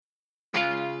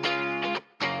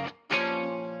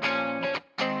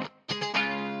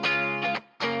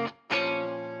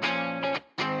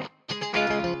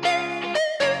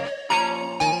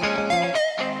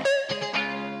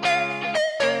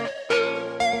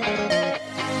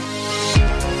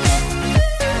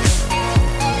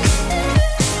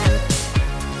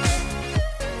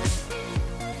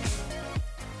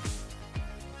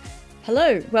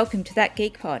Hello, welcome to That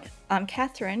Geek Pod. I'm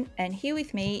Catherine, and here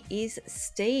with me is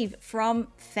Steve from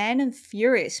Fan and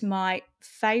Furious, my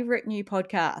favourite new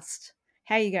podcast.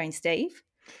 How are you going, Steve?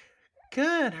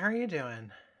 Good. How are you doing?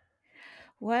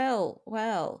 Well.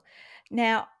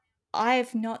 Now, I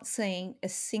have not seen a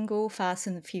single Fast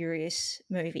and the Furious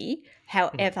movie. Mhm.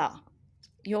 However,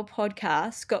 your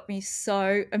podcast got me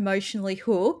so emotionally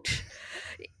hooked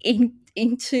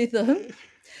into them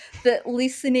that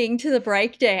listening to the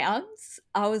breakdowns,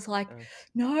 I was like, Uh,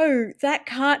 no, that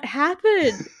can't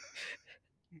happen.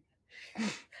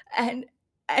 And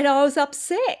I was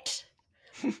upset.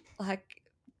 Like,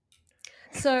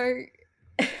 so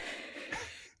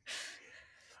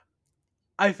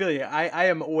I feel you. I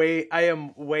am way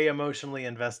emotionally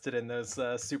invested in those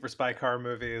super spy car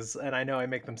movies, and I know I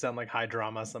make them sound like high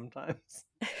drama sometimes.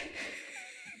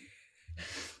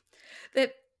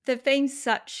 they've, they've been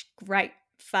such great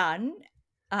fun.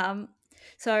 Um,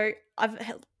 so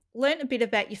learned a bit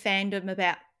about your fandom,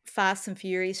 about Fast and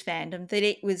Furious fandom, that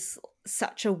it was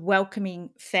such a welcoming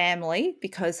family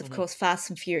because, of Mhm. course, Fast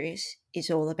and Furious is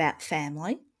all about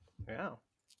family. Yeah.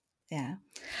 Yeah.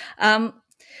 Um,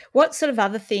 what sort of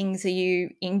other things are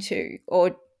you into, or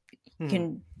you Hmm.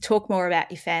 can talk more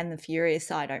about your Fan the Furious?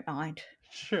 I don't mind.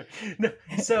 Sure. No,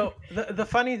 so the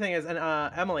funny thing is, and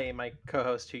Emily, my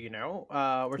co-host, who we're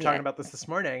talking Yeah, about this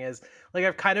morning, is like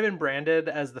I've kind of been branded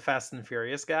as the Fast and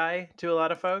Furious guy to a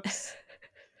lot of folks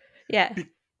yeah. be-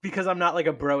 because I'm not like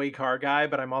a broy car guy,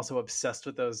 but I'm also obsessed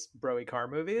with those broy car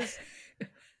movies.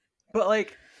 But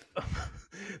like,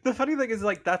 the funny thing is,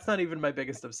 like, that's not even my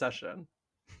biggest obsession.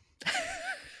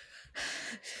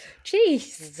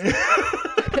 Jeez.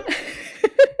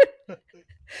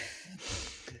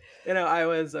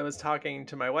 I was talking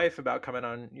to my wife about coming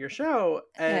on your show,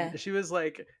 Yeah. and she was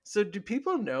like, "So, do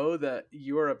people know that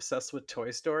you are obsessed with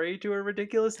Toy Story to a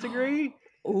ridiculous degree?"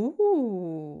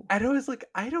 Ooh. And I was like,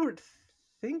 "I don't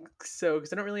think so,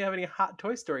 because I don't really have any hot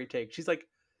Toy Story take." She's like,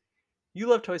 "You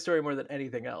love Toy Story more than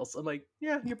anything else." I'm like,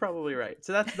 "Yeah, you're probably right."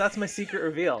 So that's my secret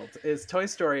revealed is Toy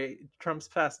Story trumps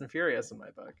Fast and Furious in my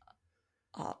book.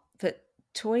 Oh, but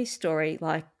Toy Story,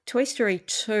 like Toy Story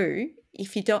 2,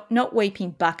 if you don't not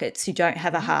weeping buckets, you don't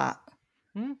have a Mhm, heart.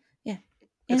 mhm. Yeah.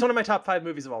 It's Yeah. one of my top 5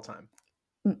 movies of all time.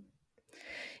 Mm,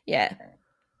 yeah.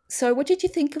 So what did you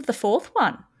think of the fourth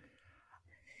one?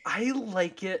 I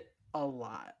like it a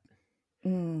lot.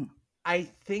 Mm, I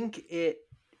think it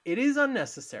is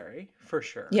unnecessary for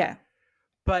sure, yeah.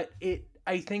 but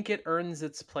I think it earns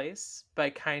its place by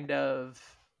kind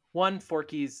of one.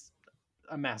 Forky's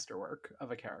a masterwork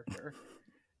of a character,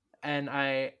 and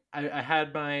I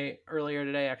had my earlier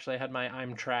today. Actually, I had my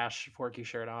 "I'm trash" Forky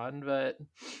shirt on, but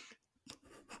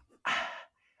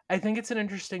I think it's an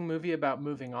interesting movie about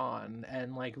moving on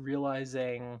and like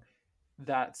realizing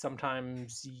that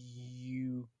sometimes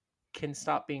you can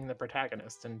stop being the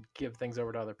protagonist and give things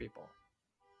over to other people.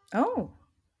 Oh.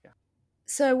 Yeah.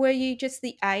 So were you just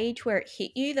the age where it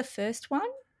hit you, the first one?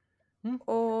 Hmm.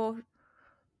 Or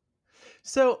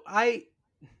So I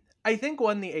think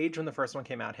one, the age when the first one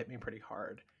came out hit me pretty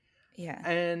hard, yeah.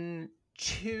 and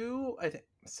two, I think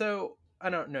so. I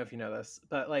don't know if you know this,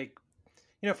 but like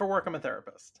for work, I'm a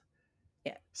therapist.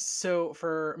 Yeah. So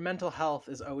for mental health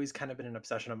has always kind of been an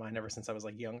obsession of mine ever since I was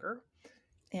like younger.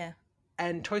 Yeah.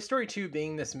 And Toy Story 2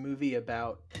 being this movie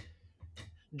about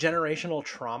generational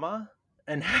trauma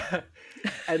and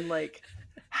and like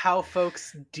how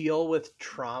folks deal with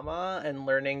trauma and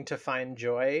learning to find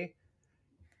joy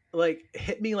like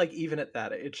hit me like even at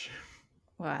that age.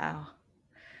 Wow.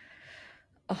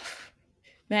 Oh,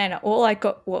 man, all I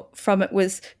got from it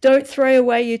was don't throw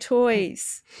away your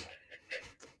toys.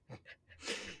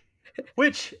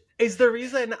 Which is the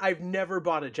reason I've never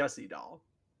bought a Jessie doll.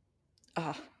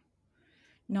 Oh,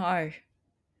 no.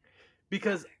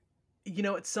 Because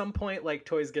at some point like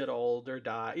toys get old or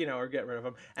die, or get rid of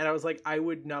them, and I was like, I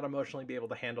would not emotionally be able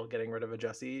to handle getting rid of a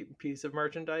Jessie piece of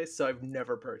merchandise, so I've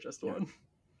never purchased No. one.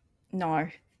 No.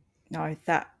 No,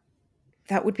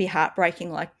 that would be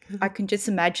heartbreaking. Like I can just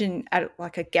imagine at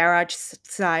like a garage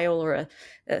sale or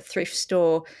a thrift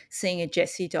store seeing a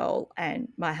Jessie doll and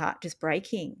my heart just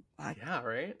breaking. Like Yeah,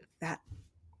 right. that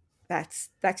that's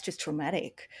just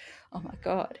traumatic. Oh my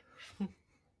god.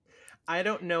 I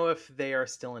don't know if they are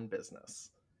still in business.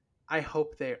 I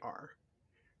hope they are.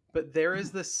 But there is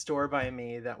Mm. this store by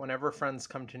me that whenever friends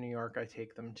come to New York, I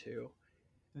take them to.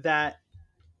 That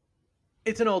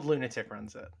it's an old lunatic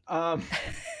runs it.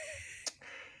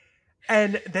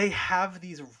 And they have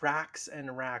these racks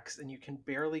and racks, and you can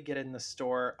barely get in the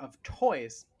store of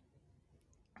toys.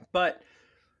 But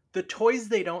the toys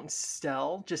they don't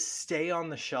sell just stay on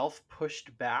the shelf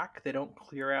pushed back. They don't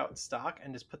clear out stock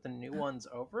and just put the new ones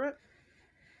over it.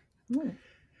 Ooh.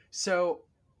 So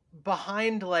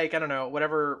behind, like, I don't know,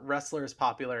 whatever wrestler is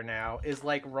popular now is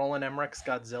like Roland Emmerich's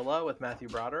Godzilla with Matthew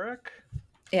Broderick.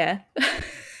 Yeah.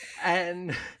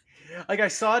 And like I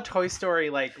saw a Toy Story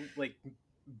like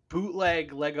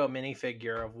bootleg Lego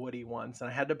minifigure of Woody once, and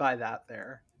I had to buy that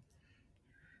there.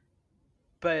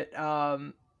 But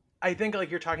I think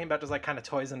like you're talking about just like kind of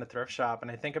toys in a thrift shop,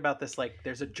 and I think about this, like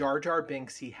there's a Jar Jar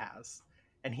Binks he has,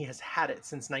 and he has had it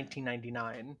since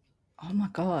 1999. Oh my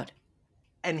God.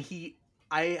 And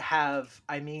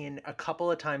I mean, a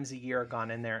couple of times a year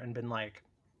gone in there and been like,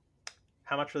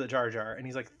 how much for the Jar Jar? And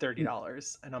he's like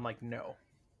 $30. And I'm like, no.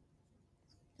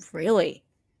 Really?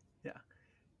 Yeah.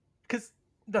 Because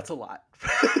that's a lot.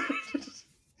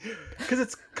 Because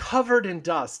it's covered in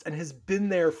dust and has been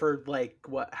there for like,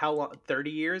 what, how long?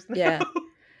 30 years now? Yeah.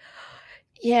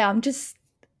 Yeah, I'm just,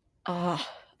 I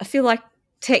feel like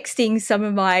texting some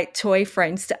of my toy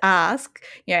friends to ask,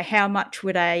 how much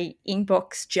would a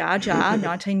inbox Jar Jar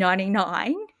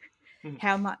 1999?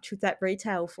 How much would that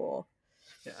retail for?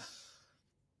 Yeah.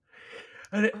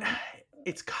 And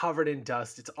it's covered in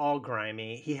dust. It's all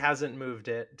grimy. He hasn't moved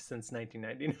it since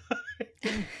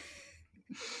 1999.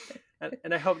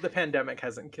 And I hope the pandemic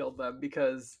hasn't killed them,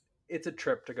 because it's a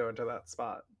trip to go into that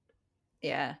spot.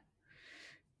 Yeah.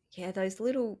 Yeah, those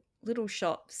little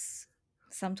shops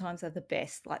sometimes are the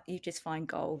best. Like, you just find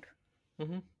gold.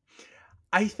 Mm-hmm.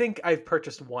 I think I've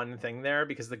purchased one thing there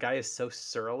because the guy is so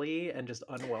surly and just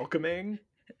unwelcoming.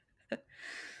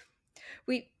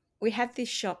 We have this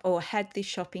shop, or had this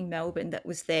shop in Melbourne, that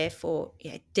was there for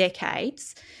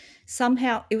decades.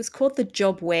 Somehow it was called the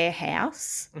Job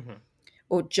Warehouse,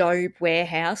 or Job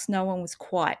Warehouse. No one was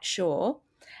quite sure.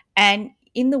 And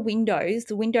in the windows,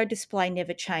 the window display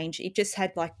never changed. It just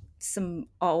had like some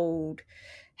old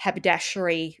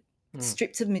haberdashery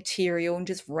strips of material and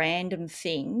just random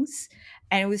things.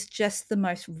 And it was just the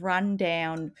most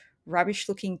rundown, rubbish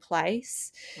looking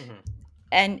place.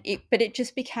 And it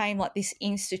just became like this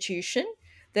institution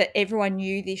that everyone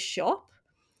knew this shop.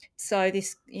 So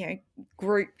this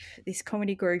group, this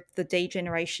comedy group, the D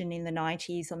Generation, in the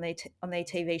 90s, on their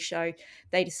TV show,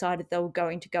 they decided they were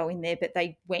going to go in there, but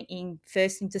they went in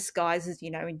first in disguises,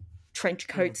 in trench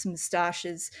coats and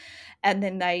moustaches, and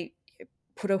then they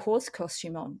put a horse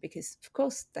costume on, because of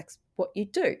course that's what you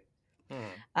do.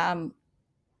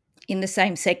 In the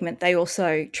same segment, they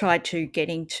also tried to get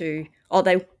into,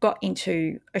 they got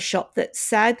into a shop that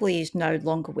sadly is no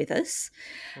longer with us.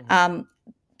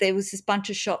 There was this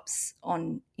bunch of shops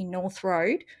in North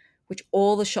Road, which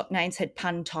all the shop names had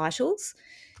pun titles.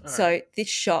 So this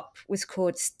shop was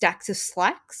called Stacks of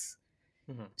Slacks.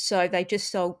 So they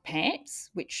just sold pants,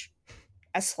 which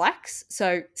are slacks.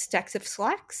 So Stacks of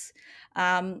Slacks.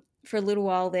 For a little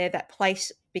while there, that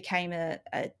place became a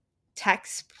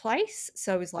tax place.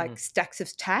 So it was like Stacks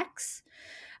of Tax.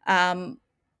 Australia,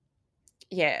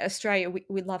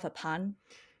 we love a pun.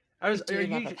 We do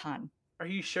love a pun. Are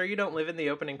you sure you don't live in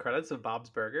the opening credits of Bob's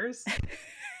Burgers?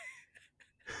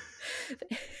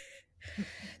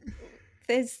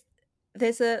 There's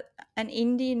an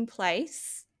Indian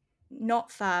place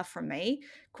not far from me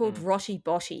called Roti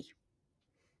Boti.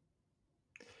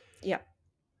 Yep.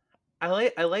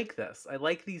 I like this. I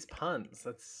like these puns.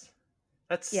 That's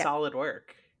solid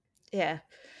work. Yeah.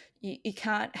 You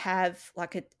can't have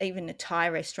like even a Thai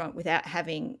restaurant without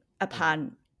having a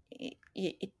pun.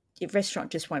 Your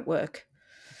restaurant just won't work.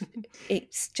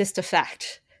 It's just a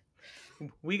fact.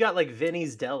 We got like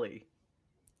Vinny's Deli.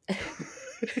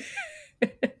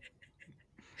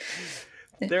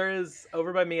 There is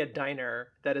over by me a diner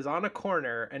that is on a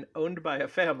corner and owned by a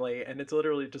family, and it's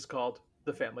literally just called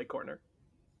the Family Corner.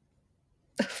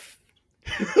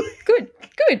 Good.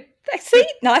 See,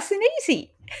 nice and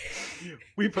easy.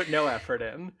 We put no effort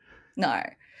in. No.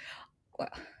 Well,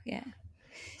 yeah.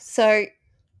 So,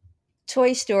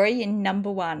 Toy Story in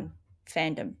number one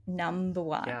fandom. Number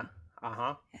one. Yeah.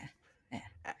 Uh-huh. Yeah.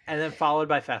 And then followed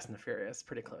by Fast and the Furious.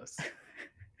 Pretty close.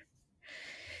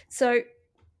 So,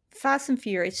 Fast and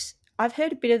Furious, I've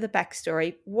heard a bit of the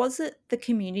backstory. Was it the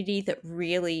community that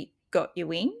really got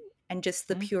you in, and just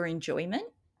the pure enjoyment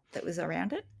that was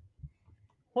around it?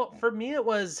 Well, for me, I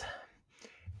was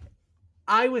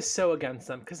so against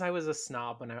them because I was a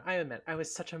snob when I admit I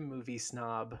was such a movie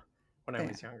snob when I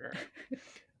was younger.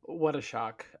 What a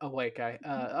shock. A white guy.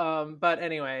 But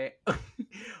anyway,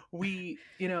 we,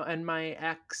 and my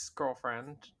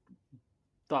ex-girlfriend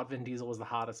thought Vin Diesel was the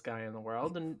hottest guy in the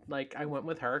world, and like I went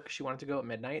with her because she wanted to go at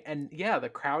midnight, and yeah, the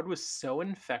crowd was so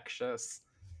infectious,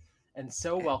 and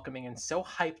so welcoming and so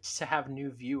hyped to have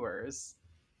new viewers.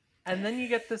 And then you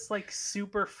get this like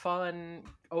super fun,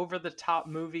 over the top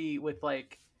movie with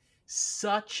like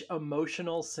such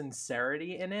emotional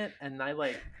sincerity in it, and I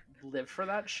like live for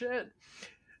that shit.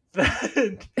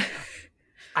 That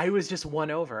I was just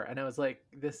won over, and I was like,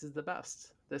 this is the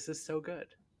best. This is so good.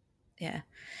 Yeah.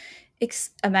 It's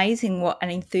amazing what an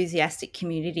enthusiastic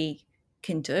community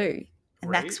can do. And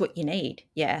Right? that's what you need.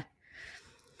 Yeah.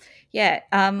 Yeah.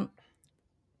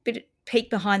 Bit peek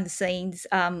behind the scenes.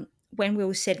 When we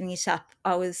were setting this up,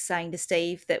 I was saying to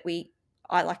Steve that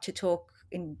I like to talk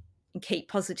and keep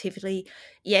positively.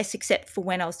 Yes, except for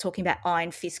when I was talking about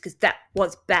Iron Fist, because that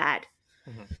was bad.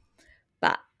 Mhm.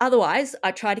 But otherwise,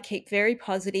 I try to keep very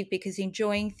positive because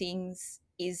enjoying things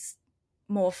is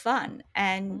more fun. Mhm.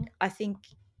 And I think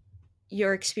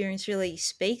your experience really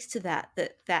speaks to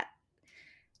that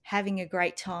having a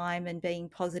great time and being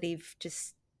positive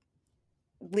just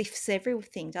lifts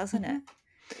everything, doesn't it?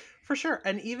 Mhm. For sure.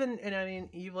 And I mean,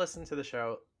 you've listened to the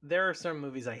show. There are some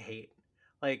movies I hate.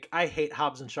 Like I hate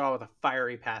Hobbs and Shaw with a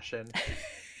fiery passion.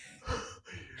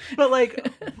 But like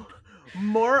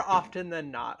more often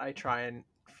than not, I try and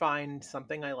find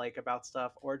something I like about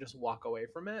stuff or just walk away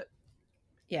from it,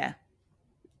 Yeah.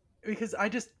 because I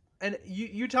just, and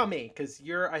you tell me, because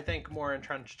you're, I think, more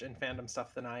entrenched in fandom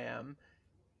stuff than I am.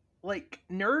 Like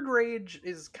nerd rage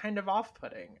is kind of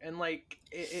off-putting, and like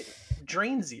it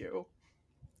drains you.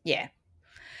 Yeah.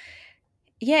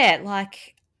 Yeah,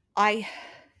 like I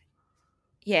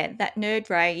yeah, that nerd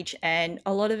rage, and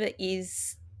a lot of it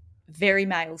is very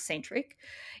male centric,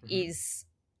 Mhm.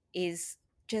 is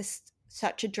just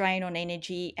such a drain on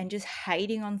energy and just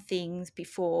hating on things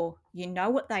before you know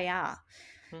what they are.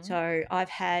 Mhm. So I've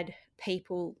had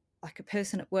people, like a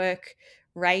person at work,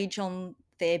 rage on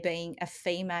there being a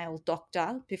female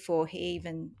doctor before he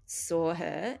even saw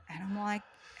her. And I'm like,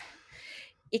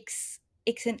 it's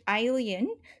an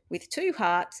alien with two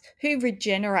hearts who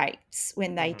regenerates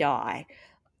when they Mhm. die.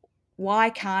 Why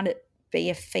can't it be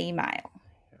a female?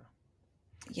 Yeah.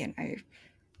 You know,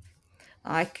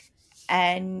 like,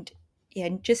 and yeah,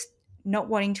 just not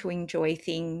wanting to enjoy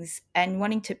things and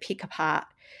wanting to pick apart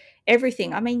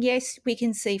everything. I mean, yes, we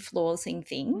can see flaws in Mhm.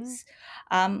 things.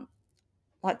 Um,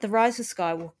 like the Rise of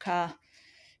Skywalker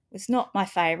was not my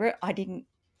favorite. I don't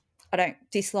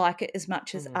dislike it as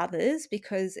much as Mhm. others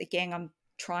because, again, I'm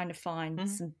trying to find Mhm.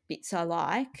 some bits I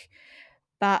like.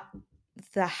 But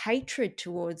the hatred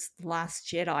towards The Last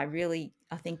Jedi really,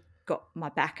 I think, got my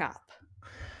back up.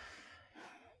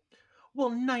 Well,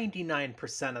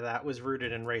 99% of that was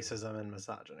rooted in racism and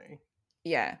misogyny.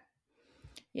 Yeah,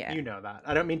 yeah, You know that.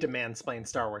 I don't mean to mansplain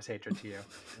Star Wars hatred to you.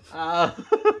 Uh,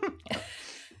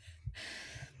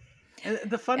 and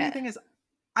the funny yeah. thing is,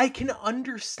 I can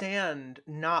understand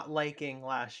not liking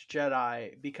Last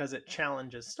Jedi because it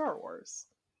challenges Star Wars.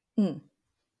 Mm,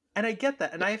 And I get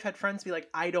that. And yeah, I've had friends be like,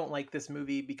 I don't like this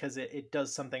movie because it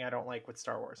does something I don't like with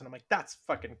Star Wars. And I'm like, that's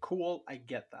fucking cool. I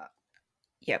get that.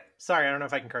 yep. Sorry, I don't know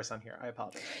if I can curse on here. I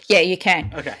apologize. Yeah, you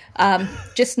can. Okay.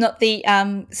 Just not the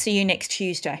see you next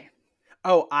Tuesday.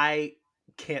 Oh, I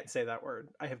can't say that word.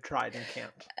 I have tried and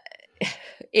can't.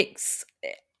 It's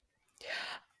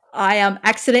I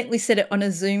accidentally said it on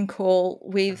a Zoom call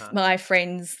with Uh-huh. my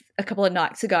friends a couple of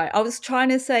nights ago. I was trying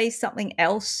to say something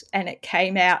else and it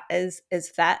came out as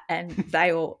that, and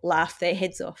they all laughed their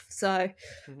heads off. So,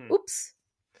 Mhm. oops.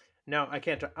 No, I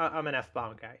can't. I'm an F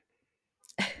bomb guy.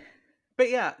 But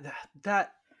yeah,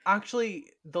 that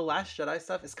actually, the Last Jedi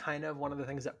stuff is kind of one of the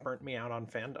things that burnt me out on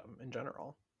fandom in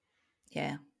general.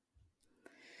 Yeah.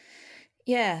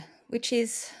 Yeah, which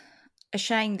is a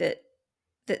shame that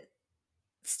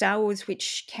Star Wars,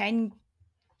 which can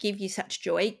give you such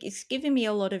joy, it's given me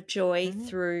a lot of joy Hmm.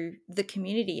 through the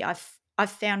community. I've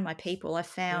found my people. I Hmm.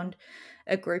 found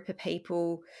a group of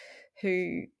people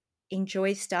who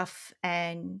enjoy stuff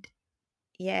and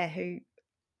yeah, who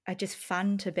are just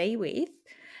fun to be with,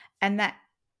 and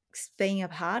that's being a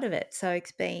part of it. So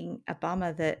it's being a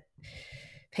bummer that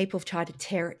people have tried to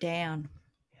tear it down.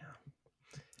 Yeah.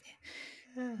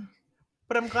 Yeah.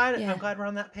 But I'm Yeah. glad we're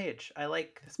on that page. I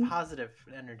like this Mm, positive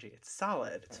energy. It's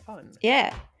solid. It's fun.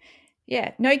 yeah.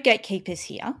 Yeah. No gatekeepers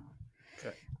here.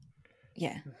 Good.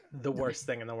 Yeah. The No. worst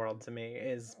thing in the world to me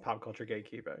is pop culture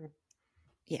gatekeeping.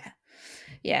 Yeah.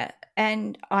 Yeah.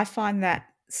 And I find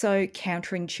that so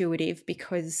counterintuitive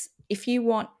because if you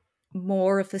want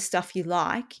more of the stuff you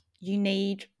like, you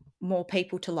need more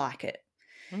people to like it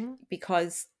Hmm.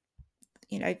 because,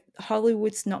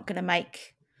 Hollywood's not going to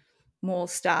make more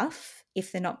stuff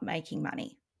if they're not making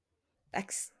money.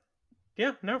 That's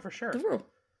Yeah, no, for the sure. rule.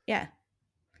 Yeah.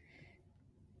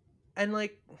 And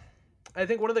like, I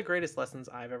think one of the greatest lessons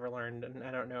I've ever learned, and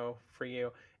I don't know for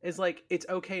you, is like it's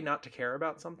okay not to care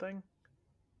about something.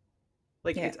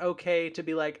 Like Yeah. it's okay to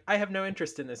be like, I have no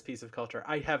interest in this piece of culture.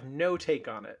 I have no take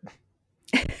on it.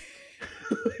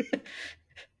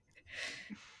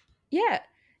 Yeah.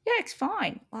 Yeah, it's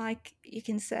fine. Like you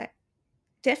can say,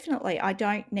 definitely, I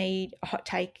don't need a hot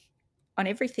take on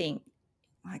everything.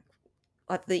 Like,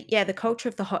 the culture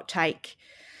of the hot take.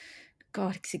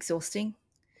 God, it's exhausting.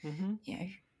 Mm-hmm. You know.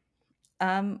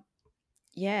 Um,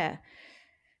 yeah,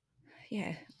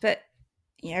 yeah. But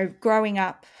growing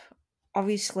up,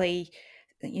 obviously,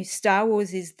 Star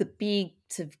Wars is the big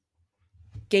sort of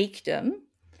geekdom.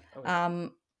 Oh yeah.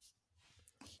 Um,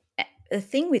 the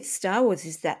thing with Star Wars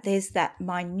is that there's that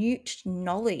minute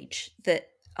knowledge that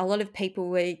a lot of people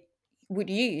would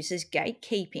use as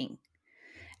gatekeeping,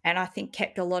 and I think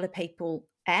kept a lot of people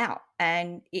out,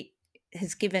 and it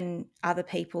has given other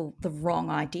people the wrong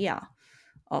idea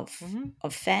of Mm-hmm.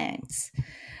 fans.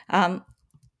 Um,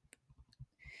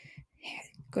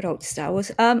 Good old Star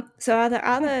Wars. So are there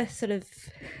other sort of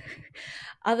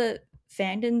other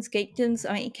fandoms, geekdoms?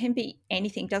 I mean, it can be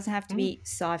anything. It doesn't have to Mm-hmm. be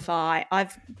sci-fi.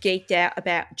 I've geeked out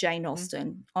about Jane Mm-hmm.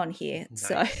 Austen on here.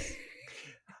 So Nice.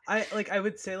 I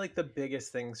would say like the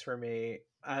biggest things for me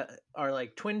are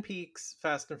like Twin Peaks,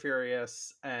 Fast and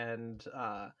Furious, and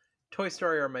Toy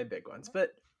Story are my big ones.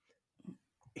 But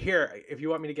here, if you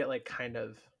want me to get like kind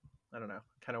of, I don't know,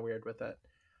 kind of weird with it,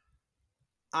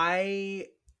 I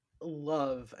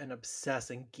love and obsess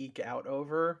and geek out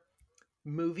over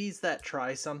movies that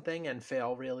try something and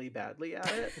fail really badly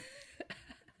at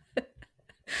it.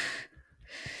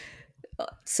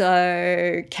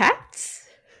 so Cats.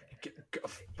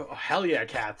 Oh, hell yeah,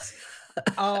 Cats.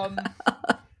 Um,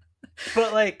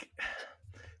 but like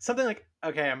something like,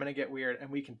 okay, I'm gonna get weird, and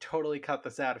we can totally cut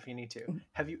this out if you need to.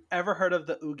 Have you ever heard of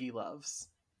the Oogie Loves?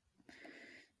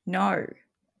 No.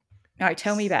 No,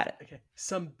 tell me about it. Okay,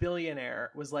 some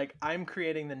billionaire was like, I'm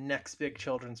creating the next big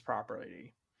children's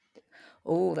property,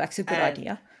 Oh, that's a good and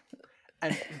idea.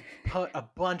 put a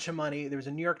bunch of money. There was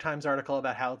a New York Times article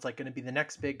about how it's like going to be the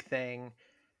next big thing,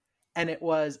 and it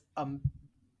was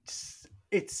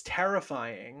it's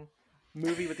terrifying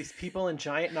movie with these people in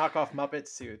giant knockoff Muppet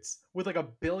suits with like a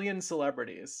billion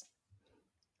celebrities.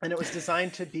 And it was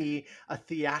designed to be a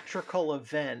theatrical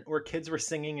event where kids were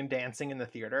singing and dancing in the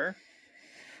theater.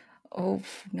 Oh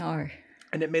no.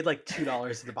 And it made like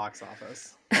 $2 at the box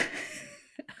office.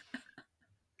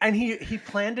 And he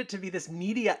planned it to be this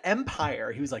media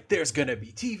empire. He was like, there's gonna be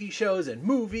TV shows and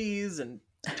movies and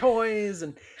toys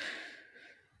and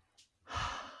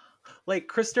like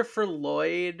Christopher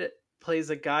Lloyd plays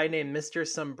a guy named Mr.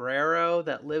 Sombrero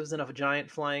that lives in a giant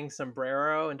flying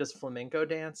sombrero and does flamenco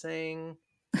dancing.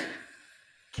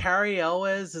 Carrie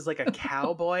Elwes is like a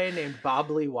cowboy named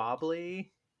Bobbly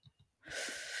Wobbly.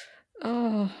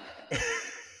 Oh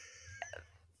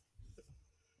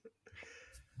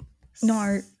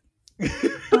no.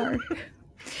 No.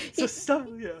 So stuff,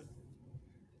 yeah.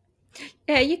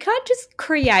 Yeah, you can't just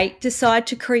decide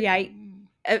to create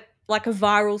like a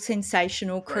viral,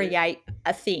 sensational, create Right.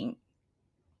 a thing.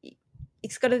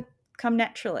 It's got to come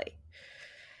naturally.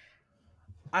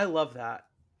 I love that.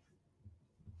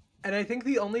 And I think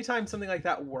the only time something like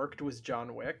that worked was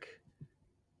John Wick,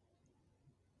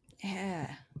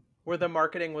 Yeah. where the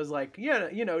marketing was like, yeah,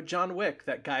 you know, John Wick,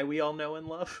 that guy we all know and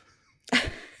love.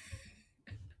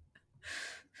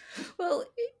 Well,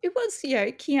 it was,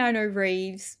 Keanu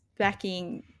Reeves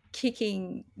backing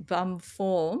kicking bum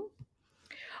form.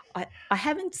 I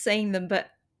haven't seen them, but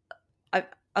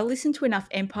I listened to enough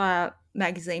Empire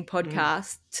magazine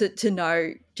podcasts to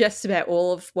know just about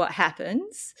all of what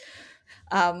happens.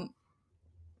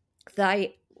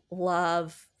 They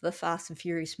love the Fast and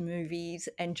Furious movies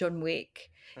and John Wick.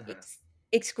 Uh-huh.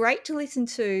 It's great to listen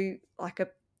to like a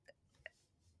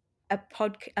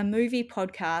movie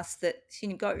podcast that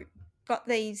got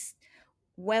these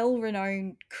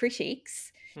well-renowned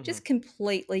critics just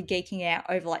completely geeking out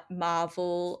over like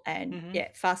Marvel and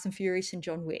Fast and Furious and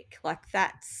John Wick. Like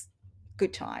that's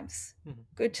good times.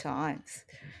 Good times.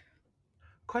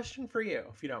 Question for you,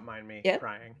 if you don't mind me Yep.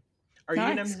 prying.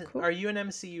 Nice. Cool. Are you an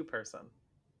MCU person?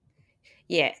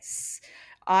 Yes.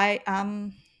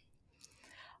 I've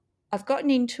gotten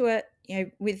into it,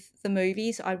 with the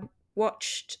movies. I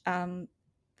watched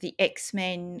the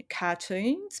X-Men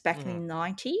cartoons back in the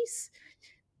 90s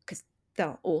because they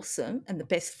were awesome and the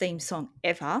best theme song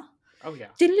ever. Oh yeah.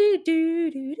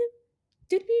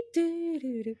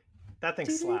 That thing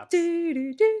slaps.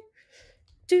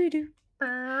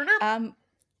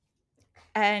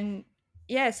 And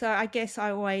yeah, so I guess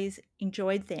I always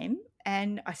enjoyed them,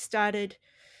 and I started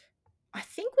I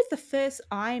think with the first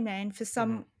Iron Man, for Hmm.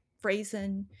 some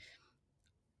reason,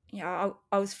 I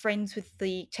was friends with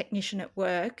the technician at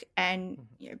work, and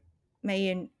me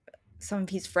and some of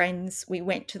his friends, we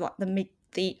went to like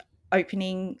the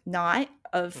opening night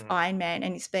of Hmm. Iron Man,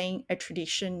 and it's been a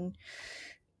tradition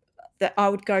that I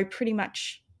would go pretty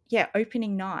much,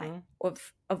 opening night Hmm.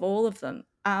 of all of them.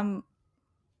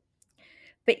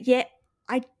 But yet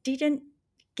I didn't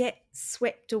get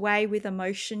swept away with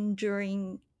emotion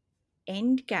during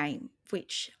Endgame,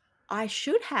 which I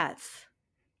should have.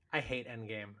 I hate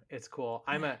Endgame. It's cool.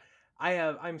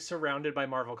 I'm surrounded by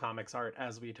Marvel Comics art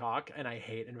as we talk, and I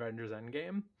hate Avengers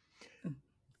Endgame.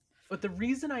 But the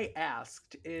reason I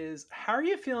asked is, how are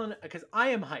you feeling? Because I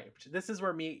am hyped. This is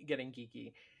where me getting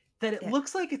geeky. That it Yeah,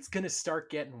 looks like it's gonna start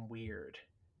getting weird.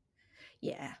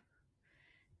 yeah,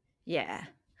 yeah.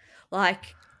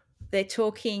 Like they're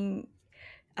talking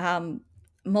um,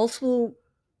 multiple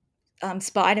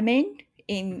Spider-Man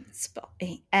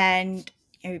and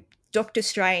Doctor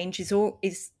Strange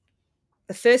is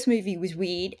the first movie was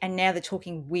weird, and now they're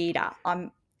talking weirder.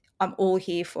 I'm all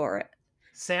here for it.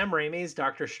 Sam Raimi's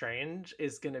Doctor Strange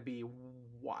is gonna be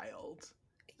wild.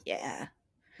 Yeah.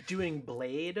 Doing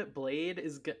Blade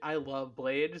I love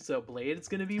Blade, so Blade's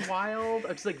gonna be wild.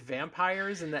 It's like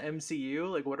vampires in the MCU.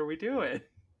 Like, what are we doing?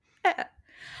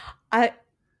 I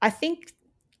I think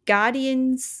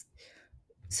Guardians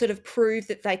sort of proved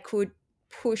that they could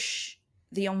push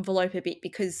the envelope a bit,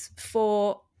 because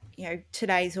for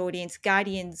today's audience,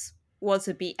 Guardians was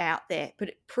a bit out there, but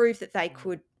it proved that they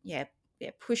could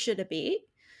push it a bit.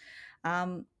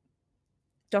 Um,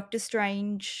 Doctor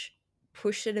Strange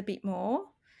pushed it a bit more,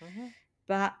 Mm-hmm.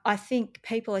 but I think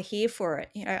people are here for it.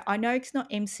 I know it's not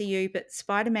MCU, but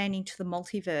Spider-Man Into the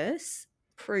Multiverse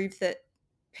proved that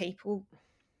people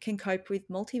can cope with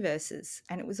multiverses,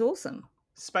 and it was awesome.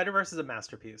 Spider Verse is a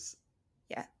masterpiece.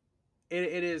 Yeah.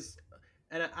 It is,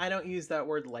 and I don't use that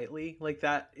word lightly. Like,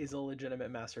 that is a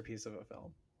legitimate masterpiece of a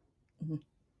film. Mhm.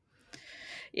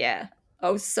 Yeah. I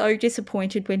was so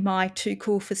disappointed when my too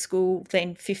cool for school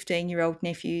then 15-year-old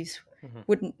nephews Mm-hmm.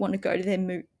 wouldn't want to go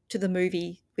to to the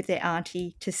movie with their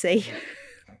auntie to see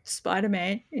Mm-hmm.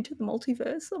 Spider-Man Into the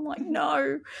Multiverse. I'm like,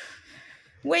 no.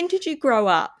 When did you grow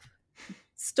up?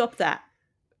 Stop that.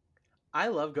 I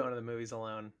love going to the movies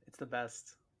alone. It's the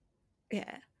best.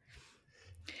 Yeah.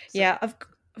 So, Yeah,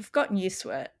 I've gotten used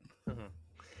to it. mhm.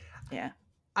 Yeah.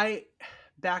 I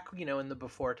back in the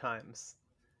before times.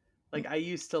 Like, I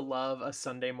used to love a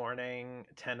Sunday morning,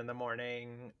 10 in the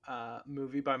morning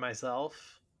movie by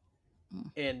myself Mm.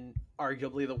 in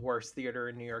arguably the worst theater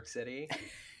in New York City.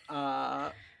 Uh,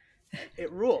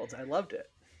 it ruled. I loved it.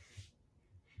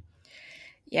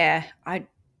 Yeah, I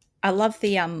love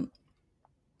the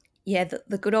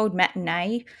good old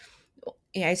matinee,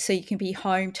 so you can be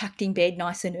home tucked in bed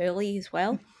nice and early as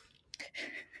well.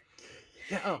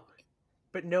 Yeah. Oh,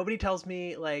 but nobody tells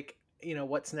me, like,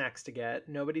 what snacks to get.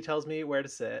 Nobody tells me where to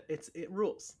sit. It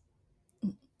rules.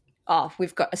 Oh,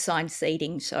 we've got assigned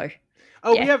seating, so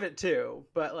Oh, we yeah. have it too,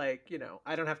 but, like,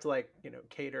 I don't have to, like,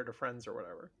 cater to friends or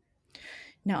whatever.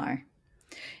 No.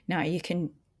 No, you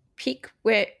can pick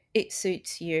where it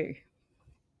suits you.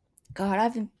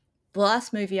 God, the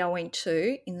last movie I went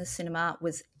to in the cinema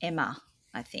was Emma,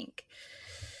 I think.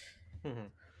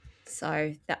 Mhm.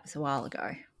 So that was a while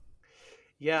ago.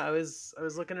 Yeah, I was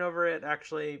looking over it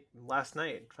actually last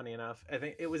night. Funny enough, I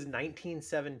think it was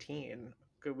 1917.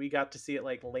 We got to see it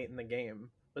like late in the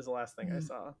game. Was the last thing I Mm,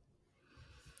 saw.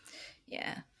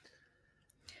 yeah.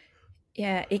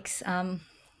 Yeah, it's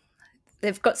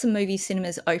they've got some movie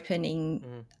cinemas opening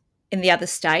Hmm. in the other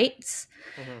states.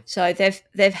 Hmm. So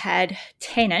they've had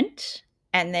Tenant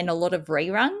and then a lot of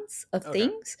reruns of Okay.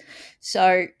 things.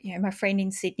 So my friend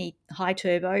in Sydney, High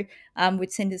Turbo,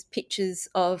 would send us pictures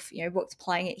of what's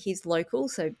playing at his local.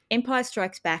 So Empire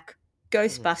Strikes Back, Hmm.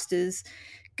 Ghostbusters,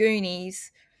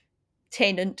 Goonies,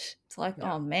 Tenant. It's like,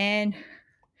 Yeah. oh man,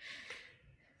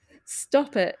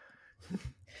 stop it.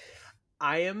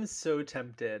 I am so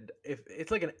tempted. If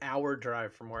it's like an hour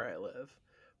drive from where I live,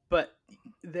 but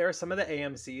there are some of the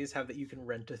AMC's have that you can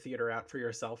rent a theater out for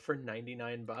yourself for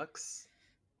 99 bucks.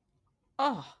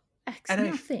 Oh, that's And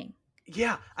nothing.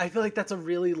 yeah, I feel like that's a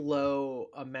really low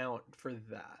amount for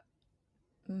that.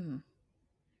 Mm,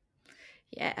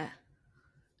 yeah,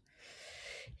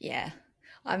 yeah.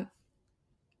 I'm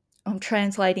I'm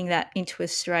translating that into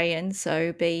Australian, so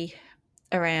it'd be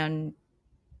around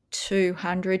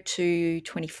 200 to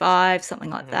 25, something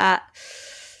like Hmm. that.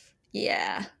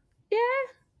 Yeah. Yeah,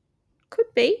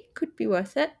 could be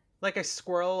worth it. Like, I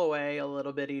squirrel away a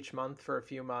little bit each month for a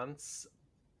few months,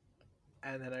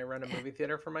 and then I run a movie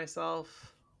theater for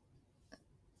myself.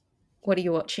 What are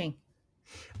you watching?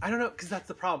 I don't know, because that's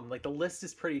the problem. Like the list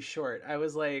is pretty short. I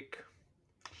was like,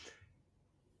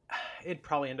 it'd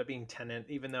probably end up being Tenant,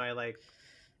 even though I like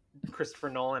Christopher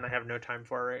Nolan. I have no time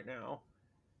for right now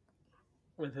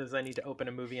with his I need to open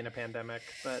a movie in a pandemic.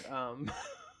 But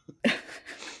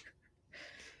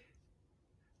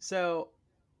so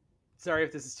sorry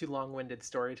if this is too long-winded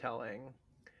storytelling.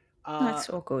 Uh That's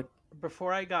all good.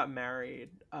 Before I got married,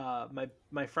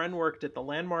 my friend worked at the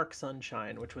Landmark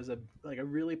Sunshine, which was a like a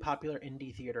really popular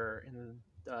indie theater in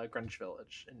Greenwich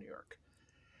Village in New York.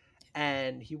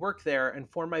 And he worked there, and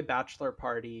for my bachelor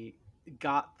party,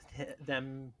 got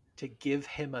them to give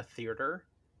him a theater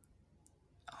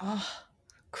Oh,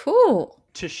 cool.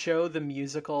 to show the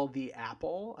musical The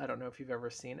Apple. I don't know if you've ever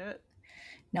seen it.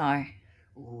 No.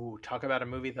 Ooh, talk about a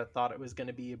movie that thought it was going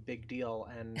to be a big deal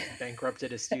and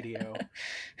bankrupted a studio.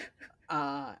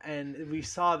 And we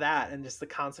saw that, and just the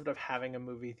concept of having a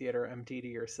movie theater empty to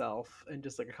yourself and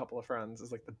just like a couple of friends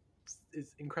is like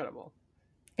is incredible.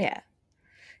 Yeah.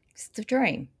 It's the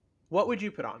dream. What would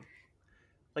you put on?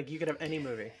 Like you could have any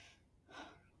movie.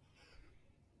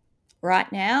 Right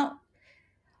now,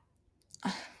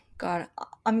 God,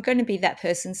 I'm going to be that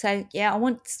person. Say, yeah, I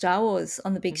want Star Wars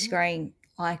on the big Mm-hmm. screen.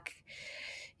 Like,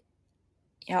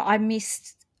 I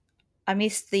missed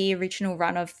the original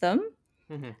run of them,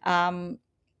 Mm-hmm. um,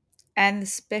 and the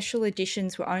special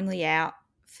editions were only out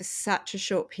for such a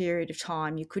short period of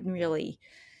time. You couldn't Yeah. really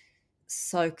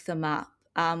soak them up.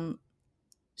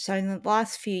 So in the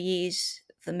last few years,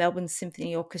 the Melbourne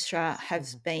Symphony Orchestra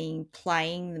has Mm-hmm. been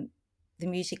playing the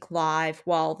music live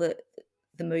while the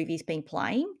movie's been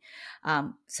playing.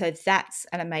 So that's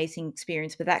an amazing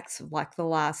experience, but that's like the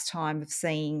last time of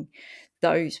seeing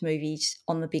those movies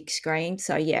on the big screen.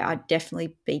 So yeah, Mm-hmm. I'd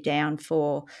definitely be down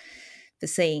for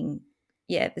seeing,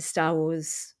 yeah, the Star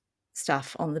Wars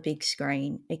stuff on the big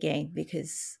screen again,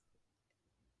 because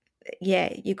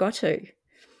yeah, you got to.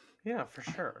 Yeah, for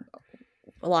sure.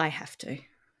 Well, I have to.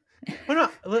 Well,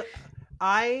 no,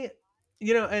 I,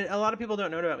 and a lot of people don't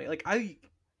know about me. Like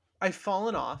I've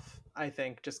fallen off. I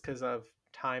think just because of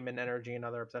time and energy and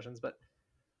other obsessions. But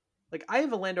like I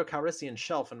have a Lando Calrissian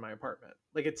shelf in my apartment.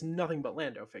 Like it's nothing but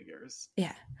Lando figures.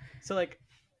 Yeah. So like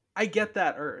I get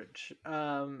that urge.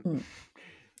 Mm.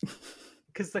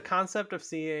 Because the concept of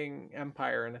seeing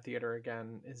Empire in a theater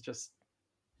again is just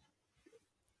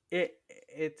it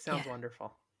Yeah. sounds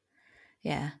wonderful.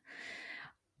 Yeah.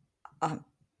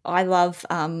 I love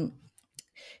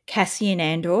Cassian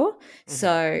Andor, Hmm.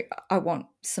 so I want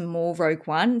some more Rogue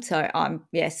One. So I'm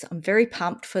very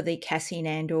pumped for the Cassian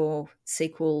Andor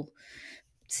sequel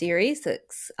series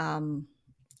that's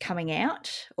coming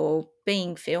out or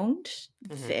being filmed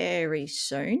Hmm. very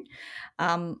soon.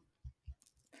 Um,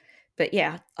 but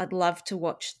yeah, I'd love to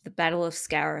watch the Battle of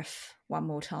Scarif one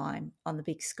more time on the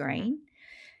big Hmm. screen.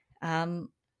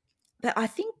 Um, but I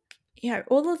think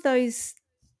all of those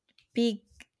big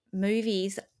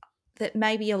movies that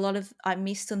maybe a lot of I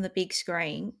missed on the big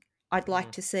screen, I'd like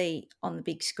Hmm. to see on the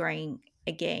big screen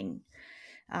again,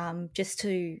 just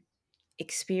to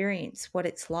experience what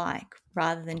it's like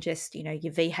rather than just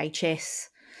your VHS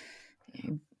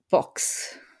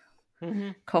box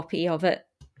Hmm. copy of it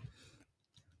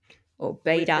or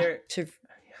beta There, to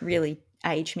really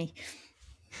age me.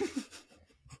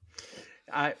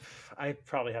 I I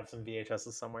probably have some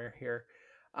VHSs somewhere here.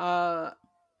 Uh,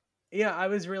 yeah, I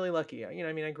was really lucky.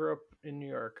 I mean, I grew up in New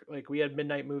York. Like we had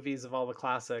midnight movies of all the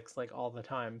classics, like all the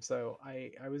time. So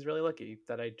I was really lucky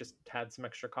that I just had some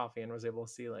extra coffee and was able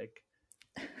to see like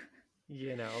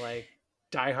like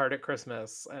Die Hard at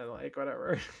Christmas and like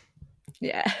whatever.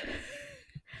 Yeah.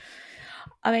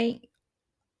 I mean,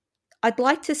 I'd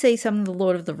like to see some of the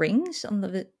Lord of the Rings on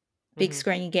the big Hmm.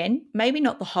 screen again. Maybe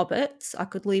not the Hobbits. I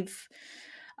could live.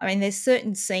 I mean, there's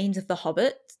certain scenes of the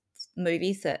Hobbit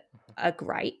movies that are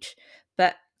great,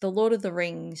 but the Lord of the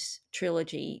Rings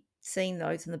trilogy, seeing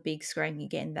those on the big screen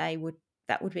again,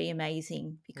 that would be amazing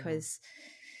Hmm. because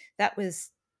that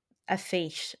was a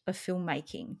feat of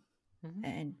filmmaking, Hmm.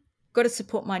 and got to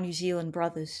support my New Zealand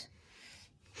brothers.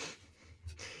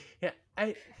 Yeah,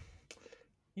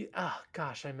 oh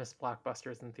gosh, I miss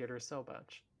blockbusters in theaters so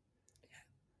much.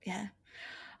 Yeah,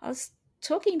 I was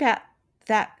talking about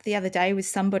that the other day with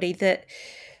somebody that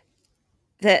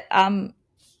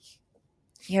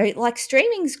like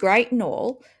streaming's great and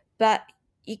all, but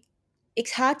you,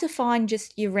 it's hard to find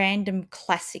just your random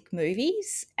classic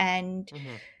movies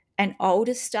Hmm. and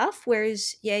older stuff.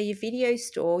 Whereas, yeah, your video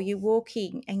store, you walk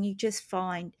in and you just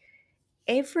find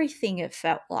everything. It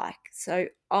felt like so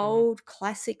Hmm. old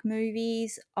classic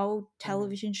movies, old Hmm.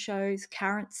 television shows,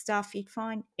 current stuff. You'd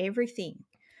find everything.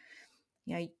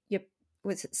 You know, your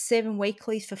was it 7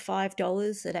 weeklies for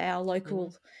 $5 at our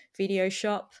local video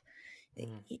shop.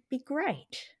 It'd be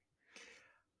great.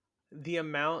 The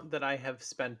amount that I have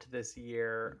spent this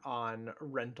year on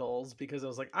rentals because I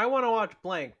was like, I want to watch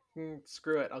blank.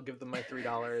 Screw it. I'll give them my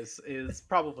 $3 is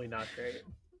probably not great.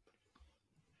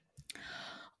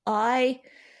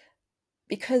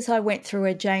 Because I went through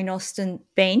a Jane Austen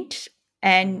bent,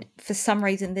 and for some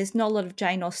reason there's not a lot of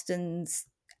Jane Austen's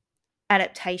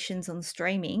adaptations on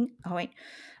streaming, I went,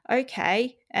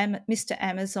 okay, Mr.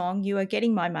 Amazon, you are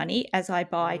getting my money as I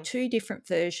buy 2 different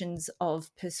versions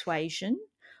of Persuasion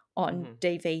on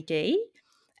DVD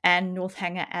and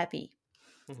Northanger Abbey.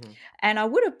 And I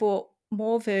would have bought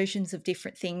more versions of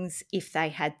different things if they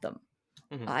had them.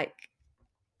 Like,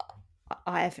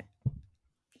 I have,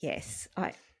 yes,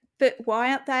 but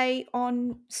why aren't they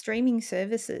on streaming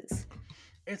services?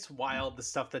 It's wild, the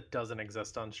stuff that doesn't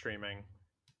exist on streaming.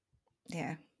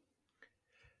 Yeah.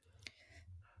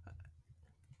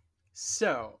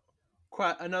 So,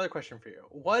 another question for you.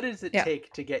 What does it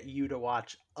take to get you to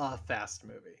watch a Fast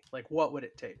movie? Like, what would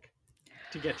it take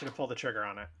to get you to pull the trigger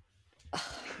on it?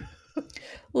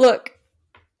 Look,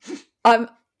 I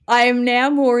am now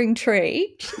more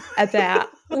intrigued about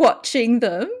watching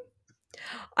them.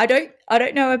 I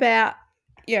don't know about,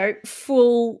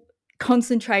 full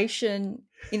concentration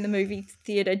in the movie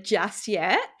theater just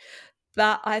yet,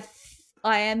 but I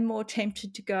am more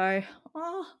tempted to go,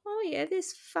 oh yeah,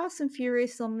 there's Fast and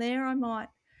Furious on there. I might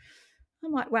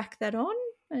whack that on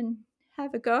and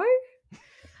have a go.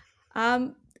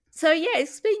 So yeah,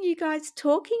 it's been you guys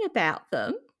talking about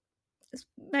them. It's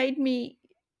made me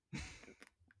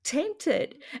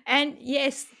tempted. And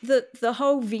yes, the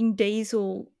whole Vin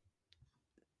Diesel,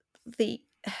 the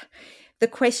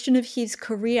question of his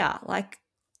career, like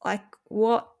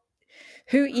what,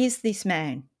 who is this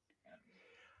man?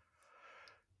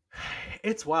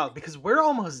 It's wild because we're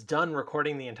almost done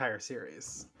recording the entire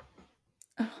series.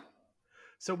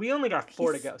 So we only got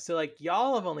 4 to go. So like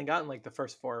y'all have only gotten like the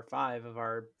first 4 or 5 of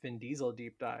our Vin Diesel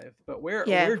deep dive, but we're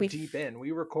deep in.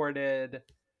 We recorded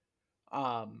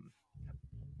our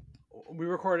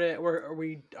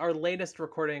latest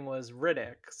recording was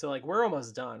Riddick. So like we're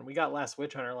almost done. We got Last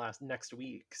Witch Hunter next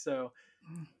week. So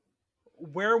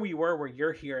where we were where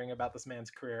you're hearing about this man's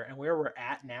career and where we're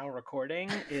at now recording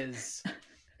is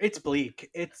it's bleak.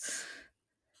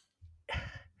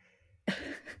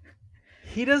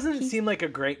 He doesn't seem like a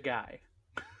great guy.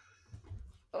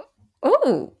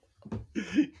 Oh.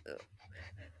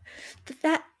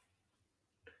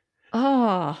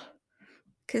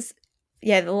 Because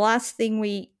the last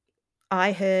thing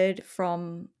I heard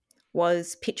from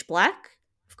was Pitch Black,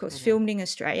 of course, filmed in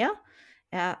Australia,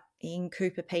 out in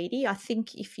Cooper Pedy. I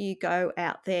think if you go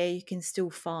out there, you can still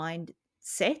find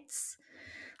sets,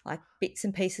 like bits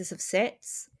and pieces of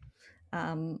sets,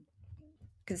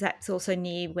 because that's also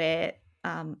near where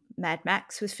Mad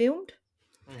Max was filmed.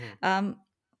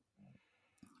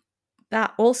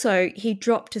 But also he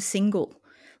dropped a single.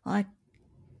 Like,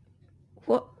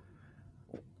 what?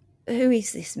 Who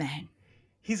is this man?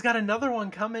 He's got another one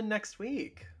coming next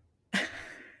week.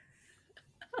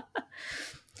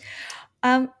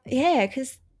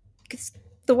 Because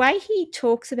the way he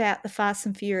talks about the Fast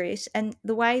and Furious and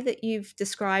the way that you've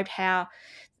described how,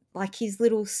 like, his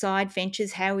little side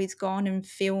ventures, how he's gone and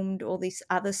filmed all this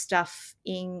other stuff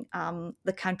in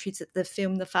the countries that they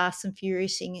filmed the Fast and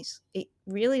Furious in, it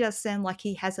really does sound like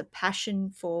he has a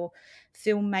passion for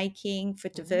filmmaking, for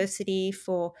diversity,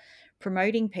 for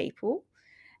promoting people,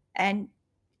 and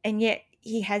yet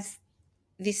he has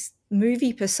this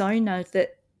movie persona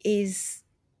that is,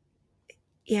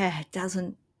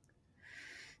 doesn't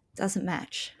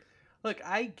match. Look,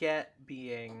 I get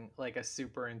being like a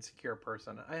super insecure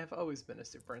person. I have always been a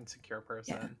super insecure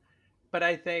person. But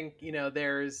I think,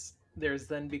 there's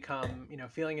then become,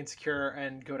 feeling insecure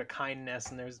and go to kindness,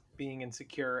 and there's being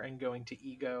insecure and going to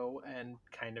ego and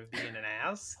kind of being an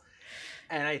ass.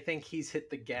 And I think he's hit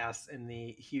the gas in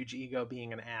the huge ego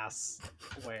being an ass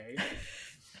way.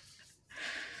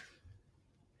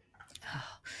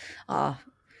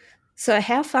 So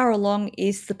how far along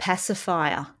is The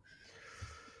Pacifier?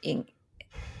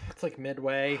 It's like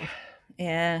midway.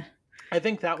 Yeah. I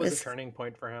think that was a turning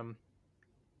point for him.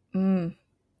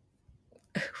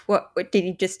 What did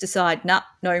he just decide? No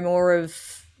more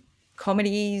of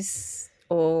comedies,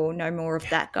 or no more of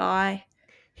that guy?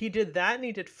 He did that, and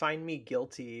he did Find Me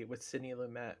Guilty with Sidney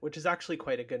Lumet, which is actually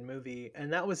quite a good movie.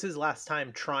 And that was his last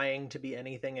time trying to be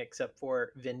anything except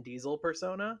for Vin Diesel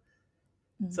persona.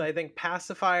 So I think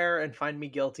Pacifier and Find Me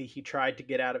Guilty, he tried to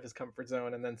get out of his comfort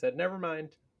zone and then said, never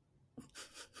mind.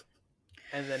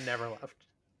 And then never left.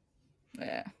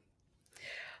 Yeah.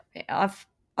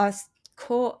 I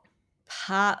caught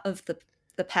part of the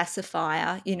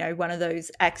pacifier, one of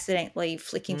those accidentally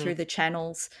flicking Hmm. through the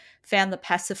channels, found the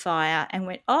pacifier and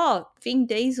went, oh, Vin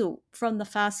Diesel from the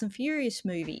Fast and Furious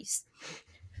movies.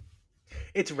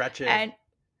 It's wretched. And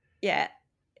yeah,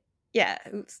 yeah,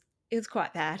 it was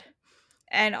quite bad.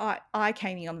 And I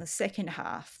came in on the second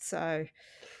half, so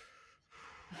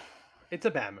It's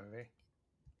a bad movie.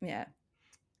 yeah, yeah,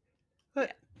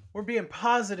 But we're being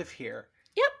positive here.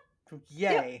 yep,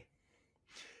 yep, Yay.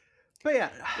 But yeah,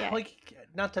 yeah, like,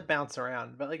 not to bounce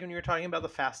around, but like when you were talking about the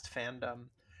fast fandom,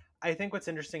 I think what's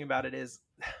interesting about it is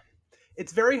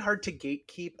it's very hard to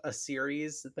gatekeep a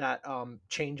series that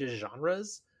changes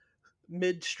genres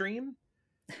midstream.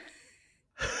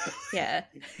 yeah,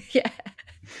 yeah,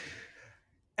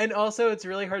 And also it's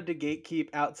really hard to gatekeep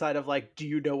outside of like, do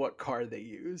you know what car they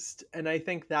used? And I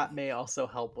think that may also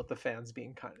help with the fans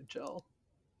being kind of chill.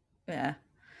 yeah.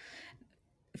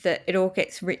 That it all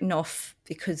gets written off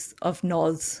because of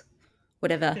Noz,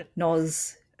 whatever Yeah.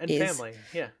 Noz And is. family,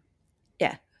 yeah.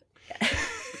 Yeah.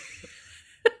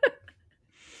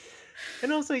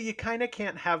 And also, you kind of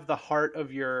can't have the heart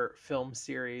of your film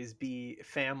series be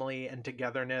family and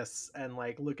togetherness and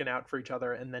like looking out for each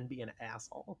other and then be an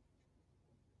asshole.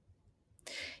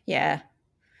 Yeah.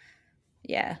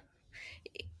 Yeah.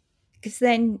 Because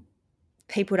then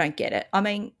people don't get it. I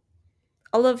mean,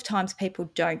 a lot of times people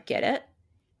don't get it.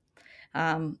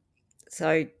 Um,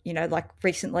 so, like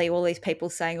recently, all these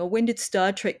people saying, oh, when did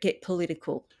Star Trek get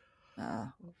political? Uh,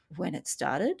 when it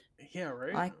started. Yeah,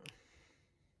 right? Like,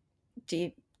 do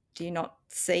you, do you not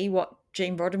see what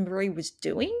Gene Roddenberry was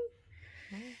doing?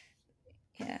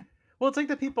 Yeah. Well, it's like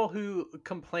the people who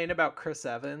complain about Chris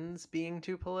Evans being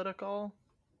too political.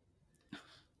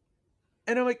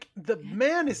 And I'm like, the Yeah.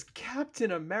 man is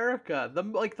Captain America,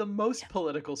 the most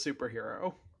political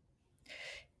superhero.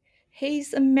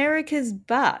 He's America's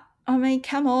butt. I mean,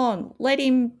 come on,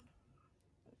 Yeah.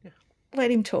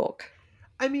 let him talk.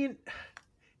 I mean,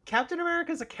 Captain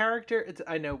America is a character.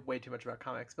 I know way too much about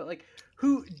comics, but like,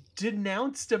 who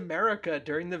denounced America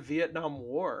during the Vietnam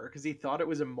War because he thought it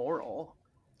was immoral.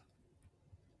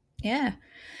 Yeah,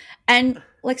 and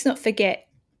let's not forget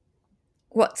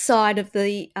what side of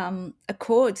the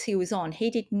accords he was on. He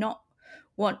did not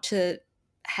want to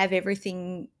have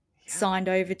everything Yeah, signed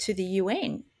over to the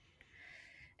UN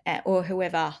or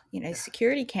whoever, yeah.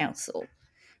 Security Council.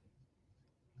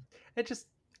 It just,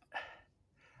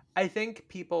 I think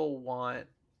people want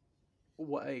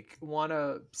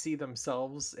to see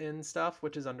themselves in stuff,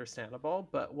 which is understandable.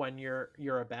 But when you're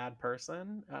a bad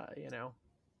person,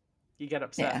 you get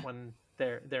upset Yeah, when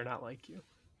they're not like you.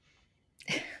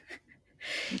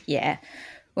 yeah.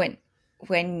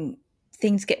 When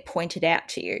things get pointed out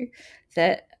to you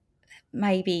that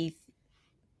maybe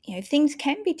things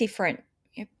can be different.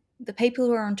 The people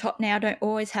who are on top now don't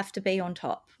always have to be on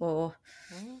top, or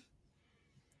Mhm.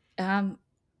 um,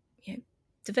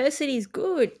 diversity is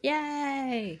good.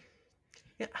 Yay!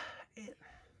 Yeah, it,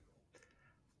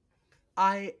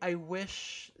 I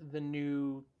wish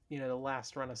the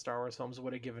last run of Star Wars films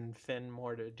would have given Finn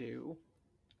more to do.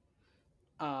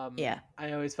 Yeah,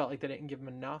 I always felt like they didn't give him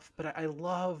enough, but I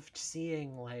loved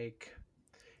seeing like,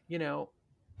 you know,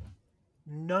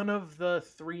 none of the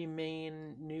three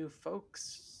main new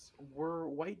folks were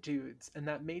white dudes, and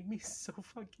that made me so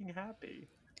fucking happy.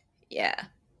 yeah,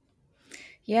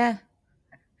 yeah,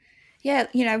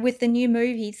 yeah. With the new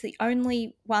movies, the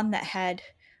only one that had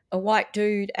a white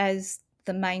dude as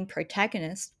the main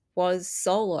protagonist was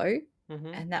Solo,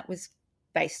 Mm-hmm. and that was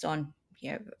based on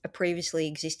a previously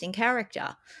existing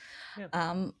character. Yeah.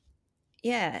 Um,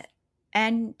 yeah,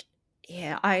 and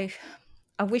yeah, I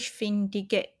wish Finn did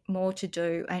get more to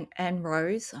do, and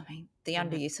Rose. I mean, the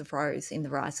Mm-hmm. underuse of Rose in the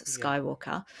Rise of Yeah.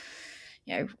 Skywalker.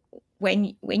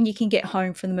 When you can get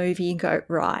home from the movie and go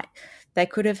right, they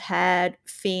could have had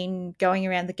Finn going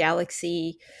around the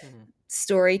galaxy, Mm-hmm.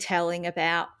 storytelling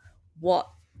about what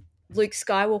Luke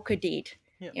Skywalker did.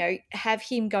 Yeah. Have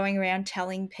him going around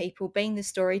telling people, being the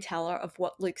storyteller of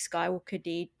what Luke Skywalker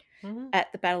did Mm-hmm.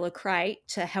 at the Battle of Crate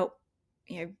to help,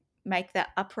 make that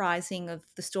uprising of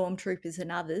the stormtroopers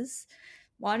and others.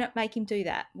 Why not make him do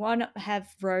that? Why not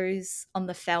have Rose on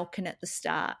the Falcon at the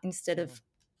start instead Mm-hmm. of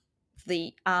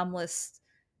the armless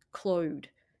Claude?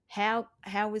 How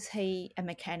was he a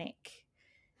mechanic?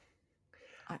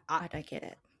 I, I I don't get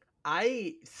it.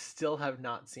 I still have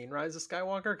not seen Rise of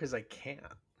Skywalker because I can't,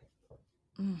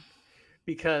 Mm,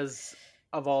 because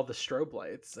of all the strobe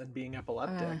lights and being uh,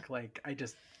 epileptic. Like,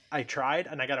 I tried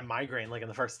and I got a migraine like in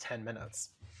the first 10 minutes.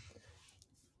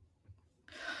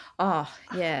 oh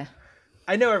yeah,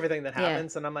 I know everything that yeah,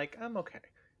 happens and I'm like, I'm okay.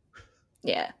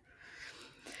 yeah,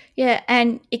 Yeah,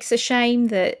 and it's a shame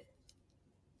that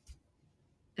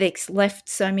it's left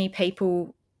so many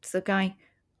people sort of going,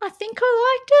 I think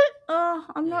I liked it. Oh,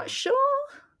 I'm not sure.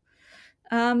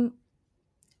 Um,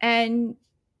 and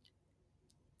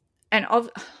I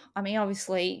mean,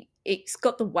 obviously, it's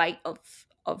got the weight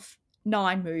of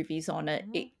 9 movies on it.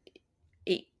 It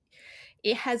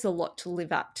it has a lot to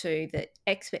live up to. That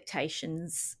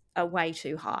expectations are way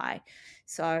too high.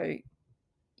 So,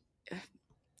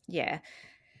 yeah,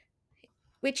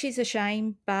 which is a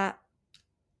shame. But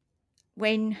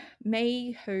when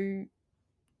me, who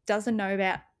doesn't know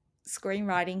about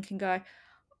screenwriting, can go,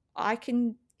 I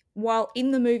can, while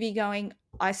in the movie going,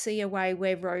 I see a way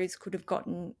where Rose could have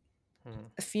gotten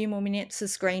a few more minutes of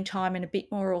screen time and a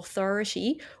bit more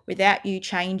authority without you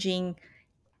changing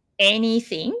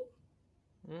anything.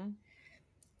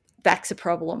 That's a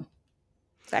problem.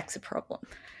 That's a problem.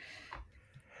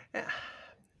 Yeah.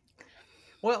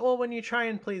 Well, when you try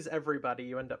and please everybody,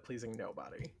 you end up pleasing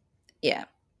nobody. Yeah.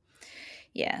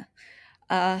 Yeah.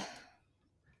 So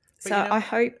you know, I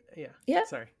hope. Yeah.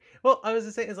 Sorry. Well, I was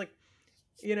going to say, is like,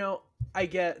 I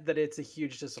get that it's a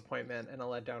huge disappointment and a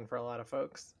letdown for a lot of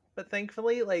folks, but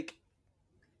thankfully, like,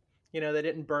 they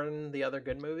didn't burn the other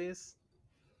good movies.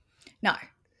 No,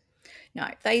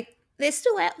 they're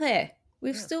still out there.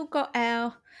 We've still got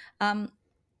our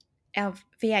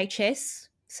VHS,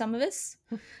 some of us,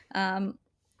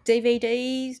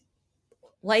 DVDs,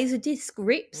 Laserdisc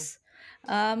rips.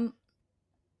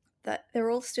 That they're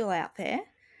all still out there,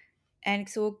 and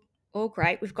it's all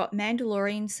great. We've got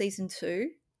Mandalorian season 2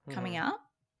 coming up,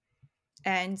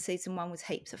 and season 1 was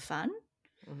heaps of fun.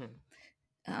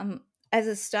 As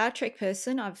a Star Trek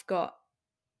person, I've got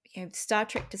Star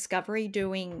Trek Discovery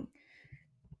doing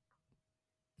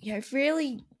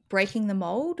really breaking the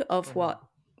mold of what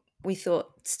we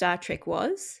thought Star Trek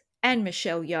was, and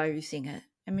Michelle Yeoh's in it,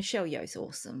 and Michelle Yeoh's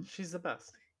awesome. She's the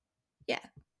best. Yeah.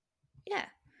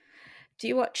 Do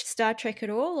you watch Star Trek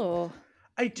at all, or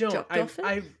I don't.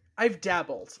 I've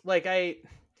dabbled. Like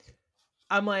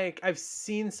I'm like, I've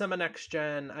seen some of Next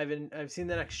Gen. I've seen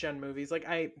the Next Gen movies. Like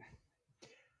I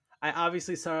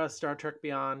obviously saw Star Trek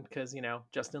Beyond because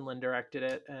Justin Lin directed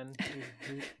it, and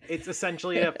it's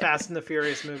essentially a Fast and the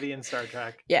Furious movie in Star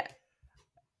Trek. Yeah.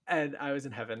 And I was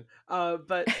in heaven.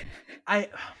 But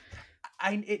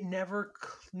it never,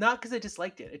 not because I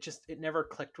disliked it. It never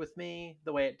clicked with me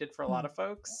the way it did for a lot of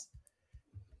folks.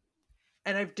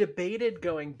 And I've debated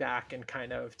going back and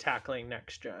kind of tackling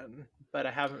Next Gen, but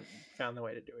I haven't found the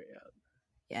way to do it yet.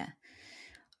 Yeah.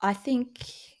 I think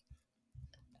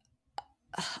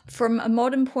from a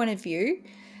modern point of view,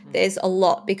 there's a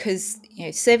lot because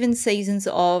 7 seasons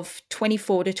of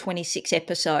 24 to 26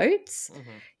 episodes.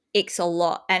 It's a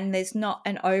lot, and there's not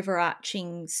an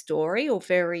overarching story, or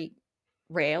very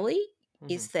rarely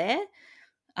is there.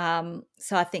 So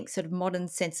I think sort of modern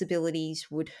sensibilities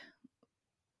would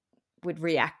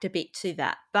react a bit to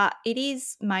that, but it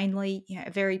is mainly a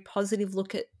very positive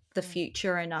look at the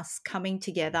future and us coming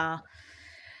together.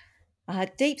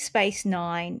 Deep Space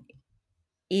Nine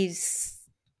is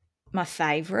my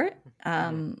favorite.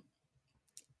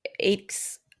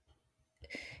 It's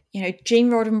Gene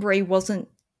Roddenberry wasn't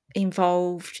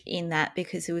involved in that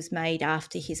because it was made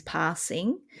after his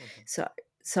passing.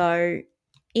 So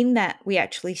in that we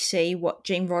actually see what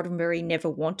Gene Roddenberry never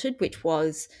wanted, which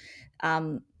was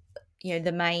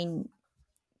the main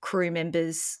crew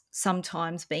members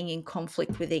sometimes being in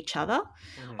conflict with each other.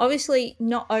 Obviously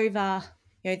not over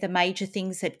the major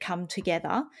things that come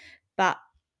together, but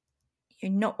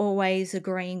you're not always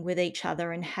agreeing with each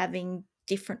other and having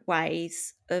different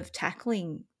ways of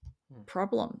tackling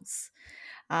problems.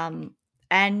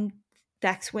 And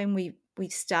that's when we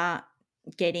start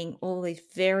getting all these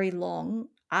very long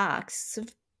arcs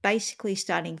of basically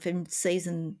starting from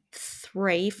season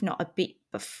 3, if not a bit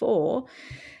before.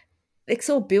 It's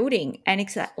all building, and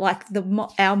it's like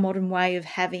our modern way of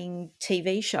having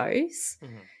TV shows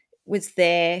was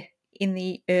there in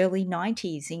the early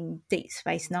 90s in Deep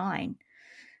Space Nine.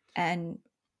 And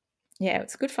yeah,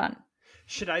 it's good fun.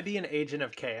 Should I be an agent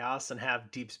of chaos and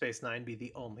have Deep Space Nine be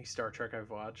the only Star Trek I've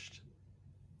watched?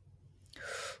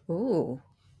 Ooh.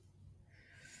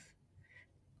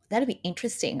 That'd be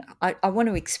interesting. I want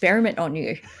to experiment on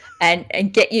you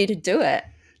and get you to do it.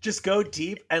 Just go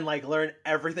deep and like learn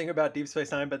everything about Deep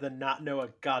Space Nine, but then not know a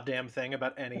goddamn thing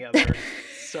about any other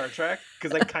Star Trek,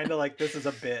 because I kind of like this as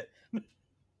a bit.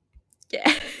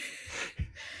 Yeah.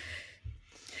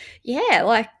 Yeah,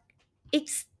 like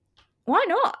it's why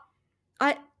not?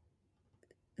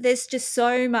 There's just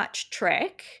so much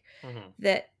Trek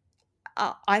that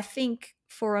I think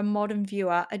for a modern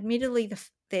viewer, admittedly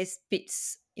there's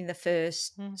bits in the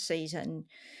first season,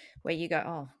 where you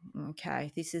go, oh,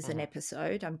 okay, this is an Mhm.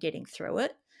 episode, I'm getting through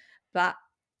it. But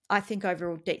I think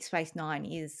overall Deep Space Nine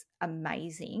is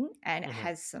amazing, and it Mhm.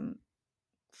 has some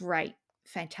great,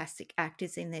 fantastic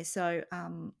actors in there. So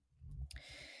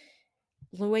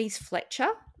Louise Fletcher,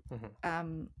 Mhm.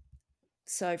 um,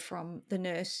 so from the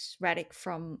nurse Raddick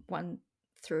from One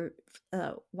Flew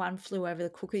Over the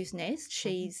Cuckoo's Nest, Mhm.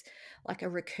 she's like a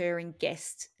recurring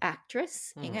guest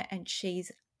actress in Mhm. it, and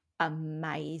she's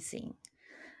amazing,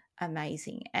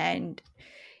 amazing. And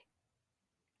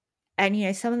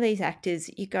some of these actors,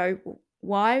 you go,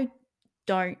 why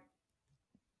don't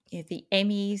the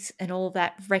Emmys and all of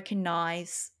that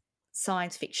recognize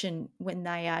science fiction when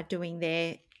they are doing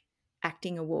their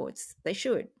acting awards? They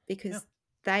should, Yeah. because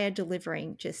they are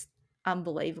delivering just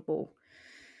unbelievable,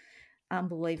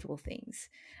 unbelievable things.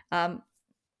 Um,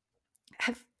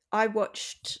 have I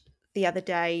watched the other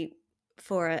day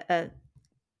for a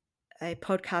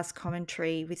podcast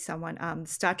commentary with someone,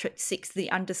 Star Trek 6, The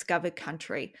Undiscovered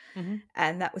Country, Mhm.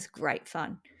 and that was great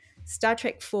fun. Star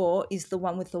Trek 4 is the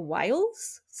one with the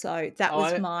whales. So that Oh,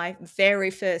 was my very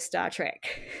first Star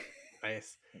Trek.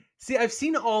 nice. See, I've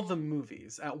seen all the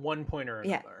movies at one point or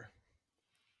Yeah, another.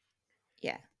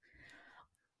 yeah.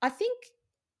 I think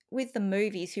with the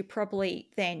movies, you're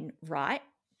probably then right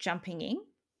jumping in.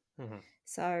 Mhm.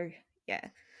 So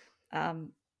yeah,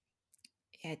 um,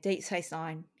 yeah. Deep Space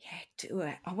Nine, yeah, do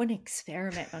it. I want to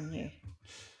experiment on you.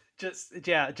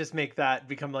 Just make that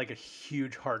become like a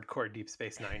huge hardcore Deep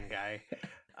Space Nine guy.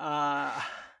 Uh,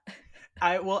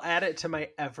 I will add it to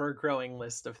my ever growing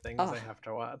list of things Oh I have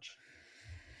to watch.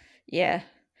 yeah,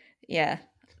 yeah.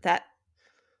 That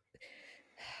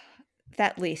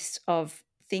that list of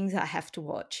things I have to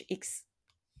watch.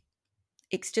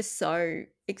 It's just so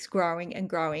it's growing and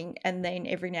growing, and then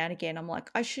every now and again I'm like,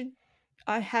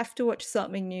 I have to watch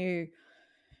something new.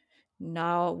 No,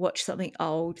 I'll watch something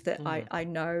old that I Mhm. I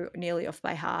know nearly off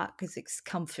by heart because it's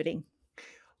comforting.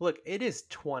 Look, it is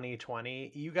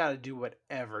 2020. You got to do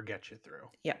whatever gets you through.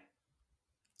 Yeah,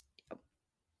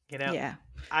 You know, yeah,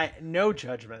 I no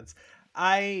judgments.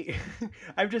 I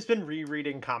I've just been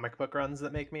rereading comic book runs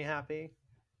that make me happy.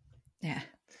 yeah.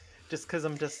 Just because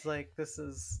I'm just like this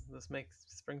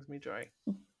brings me joy.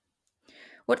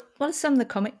 What are some of the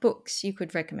comic books you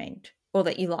could recommend or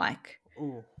that you like?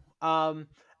 Ooh, um,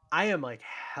 I am like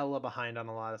hella behind on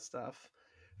a lot of stuff,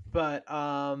 but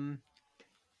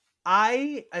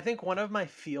I think one of my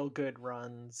feel good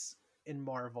runs in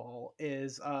Marvel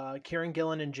is Kieran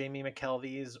Gillen and Jamie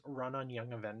McKelvey's run on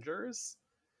Young Avengers,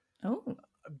 Oh,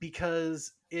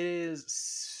 because it is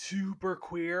super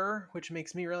queer, which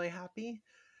makes me really happy.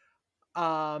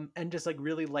 And just like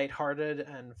really lighthearted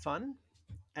and fun.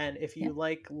 And if yeah. you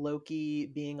like Loki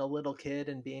being a little kid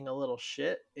and being a little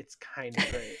shit, it's kind of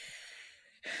great.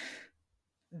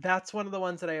 That's one of the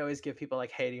ones that I always give people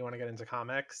like, hey, do you want to get into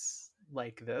comics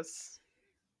like this?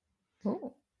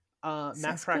 Oh, Uh,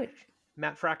 Matt sounds Frac good.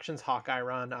 Matt Fraction's Hawkeye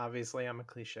run. Obviously, I'm a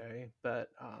cliche, but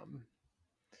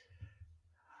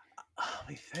let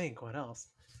me think. What else?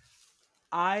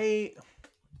 I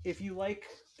if you like,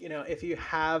 if you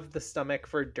have the stomach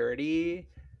for dirty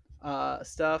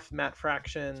stuff, Matt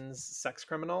Fraction's Sex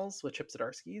Criminals with Chip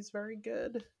Zdarsky is very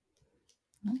good.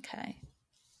 Okay.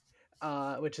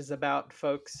 Which is about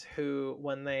folks who,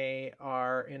 when they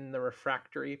are in the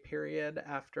refractory period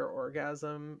after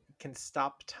orgasm, can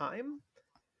stop time.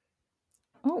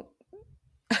 Oh,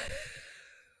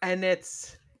 And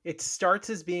it starts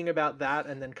as being about that,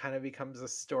 and then kind of becomes a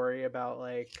story about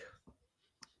like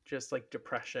just like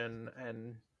depression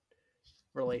and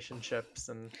relationships.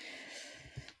 And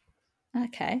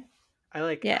okay. I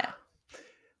like Yeah.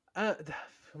 uh,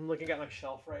 I'm looking at my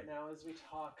shelf right now as we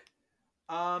talk.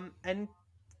 And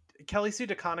Kelly Sue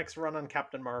DeConnick's run on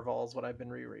Captain Marvel is what I've been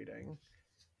rereading,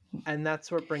 and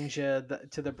that's what brings you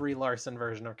to the Brie Larson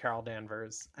version of Carol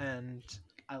Danvers, and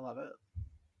I love it.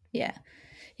 Yeah.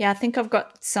 Yeah, I think I've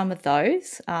got some of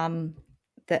those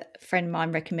that a friend of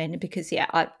mine recommended because, yeah,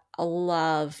 I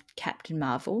loved Captain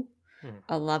Marvel. Mhm.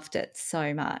 I loved it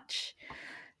so much.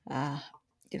 Uh,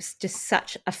 it was just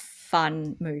such a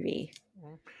fun movie.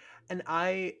 And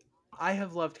I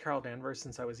have loved Carol Danvers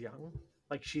since I was young.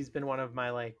 Like, she's been one of my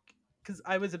like, because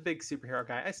I was a big superhero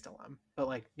guy. I still am, but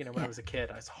like, when I Yeah. was a kid,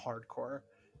 I was hardcore.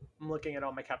 I'm looking at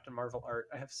all my Captain Marvel art.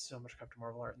 I have so much Captain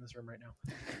Marvel art in this room right now.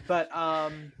 But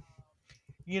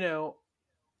you know,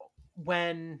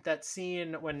 when that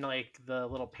scene, when like the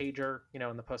little pager,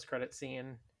 in the post credit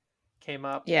scene came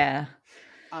up, Yeah.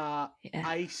 uh Yeah.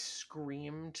 I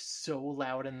screamed so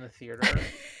loud in the theater,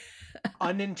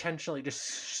 unintentionally just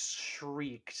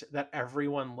shrieked, that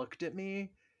everyone looked at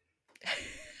me.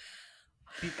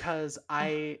 because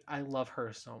I love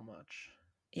her so much.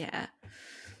 Yeah.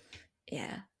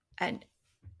 Yeah. And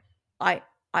I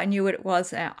I knew what it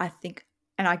was, and I think,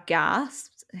 and I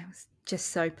gasped. And I was just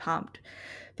so pumped.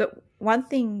 But one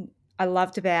thing I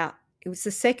loved about it was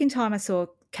the second time I saw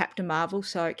Captain Marvel.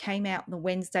 So it came out on the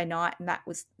Wednesday night, and that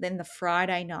was then the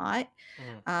Friday night.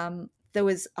 Mhm. There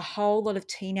was a whole lot of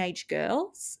teenage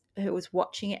girls who was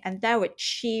watching it, and they were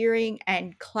cheering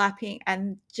and clapping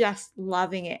and just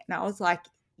loving it. And I was like,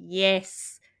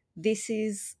 yes, this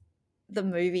is the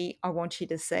movie I want you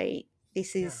to see.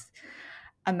 This Yeah. is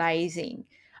amazing.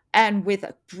 And with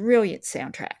a brilliant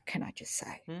soundtrack, can I just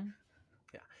say? Mhm.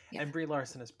 Yeah. Yeah. And Brie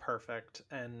Larson is perfect,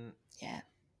 and Yeah.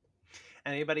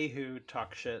 anybody who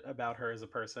talks shit about her as a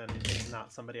person is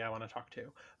not somebody I want to talk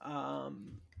to.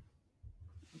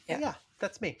 But Yeah. yeah,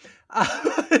 that's me.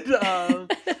 um,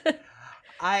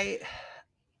 I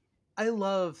I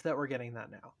love that we're getting that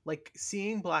now. Like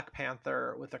seeing Black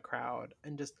Panther with a crowd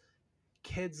and just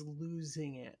kids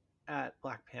losing it at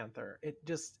Black Panther.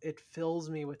 It fills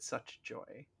me with such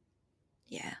joy.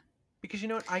 Yeah. Because you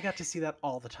know what? I got to see that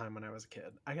all the time when I was a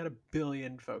kid. I got a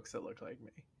billion folks that look like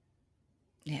me.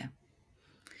 Yeah.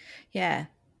 Yeah.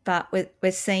 But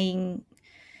we're seeing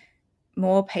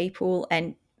more people,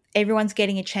 and everyone's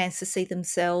getting a chance to see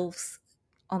themselves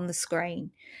on the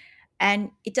screen.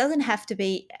 And it doesn't have to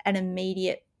be an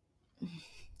immediate,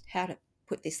 how to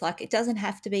put this, like, it doesn't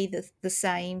have to be the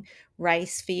same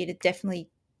race for you to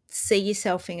definitely see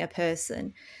yourself in a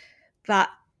person. But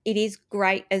it is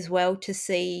great as well to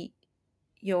see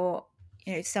your,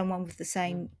 someone with the Mm.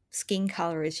 same skin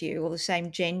color as you, or the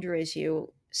same gender as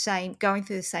you, same going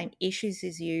through the same issues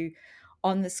as you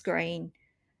on the screen,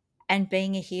 and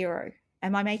being a hero.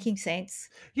 Am I making sense?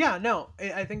 Yeah, no.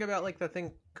 I think about like the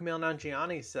thing Kumail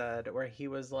Nanjiani said where he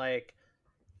was like,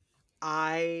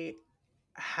 I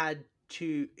had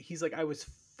to he's like I was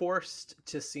forced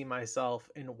to see myself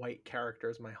in white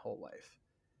characters my whole life.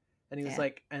 And he was Yeah.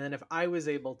 like, and then if I was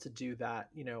able to do that,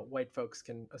 white folks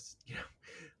can,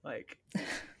 like,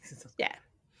 Yeah.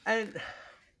 and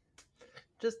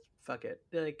just fuck it.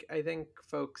 Like, I think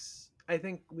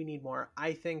we need more.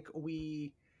 I think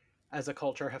we, as a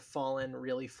culture, have fallen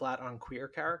really flat on queer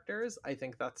characters. I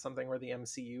think that's something where the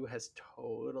MCU has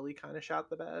totally kind of shot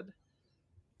the bed.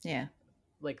 Yeah.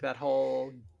 Like that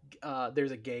whole,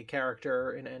 there's a gay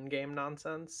character in Endgame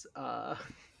nonsense.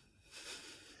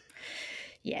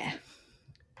 Yeah.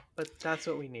 But that's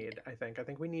what we need, I think. I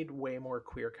think we need way more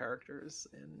queer characters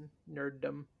in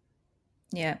nerddom.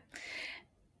 Yeah.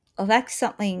 Well, that's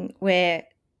something where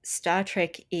Star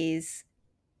Trek is,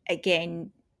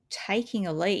 again, taking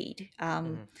a lead.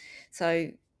 Mm-hmm.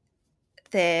 So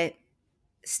their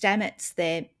Stamets,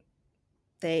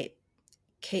 their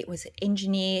key was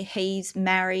engineer. He's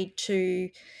married to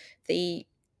the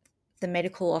the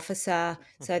medical officer,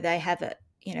 so Mm-hmm. they have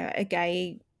a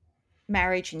gay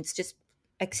marriage, and it's just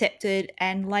accepted.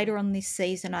 And later on this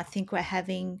season, I think we're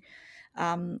having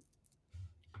um,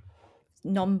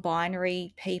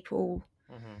 non-binary people,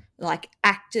 Mm-hmm. like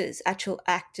actors, actual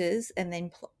actors, and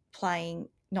then playing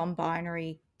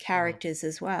non-binary Mm-hmm. characters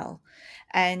as well.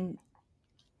 And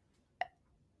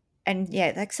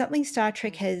yeah, that's something Star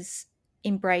Trek has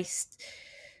embraced,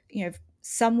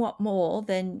 somewhat more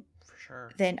For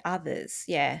sure. than others.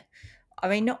 Yeah. I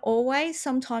mean, not always.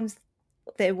 Sometimes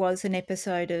there was an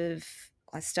episode of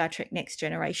Star Trek Next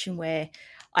Generation where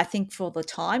I think for the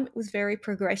time it was very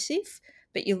progressive,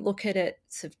 but you look at it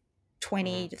sort of Mm-hmm.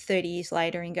 20 to 30 years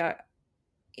later and go,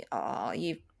 oh,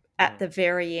 you at Mm-hmm. the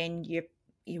very end, you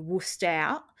wussed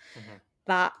out. Mm-hmm.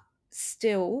 But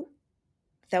still,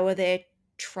 they were there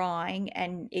trying,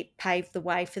 and it paved the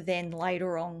way for then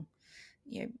later on,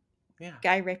 you know, Yeah.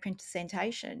 gay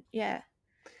representation. Yeah.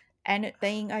 And it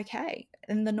being okay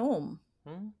and the norm.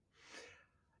 Mm-hmm.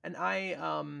 And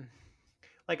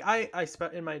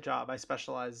in my job I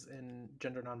specialize in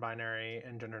gender non-binary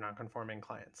and gender non-conforming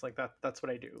clients. Like that's what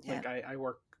I do. Yeah. Like I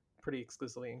work pretty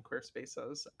exclusively in queer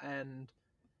spaces, and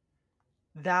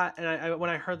that and I when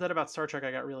I heard that about Star Trek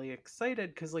I got really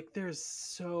excited because like there's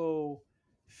so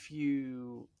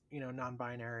few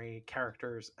non-binary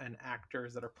characters and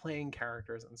actors that are playing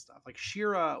characters and stuff. Like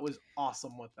Shira was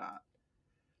awesome with that,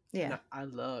 and Yeah. I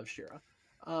love Shira.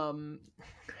 um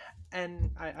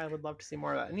and I would love to see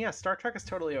more of that. And yeah, Star Trek has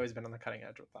totally always been on the cutting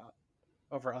edge with that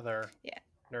over other Yeah.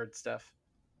 nerd stuff.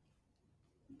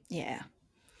 Yeah.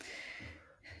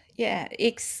 Yeah.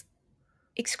 It's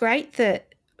great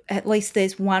that at least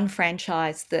there's one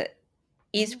franchise that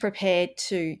is Mm-hmm. prepared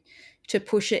to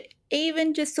push it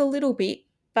even just a little bit,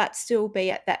 but still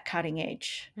be at that cutting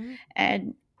edge. Mm-hmm.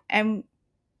 And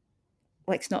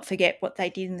let's not forget what they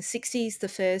did in the 60s, the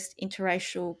first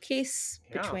interracial kiss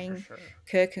Yeah, for between sure.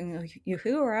 Kirk and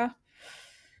Uhura.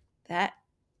 That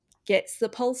gets the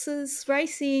pulses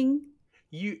racing.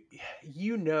 You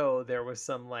know there was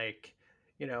some like,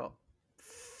 you know,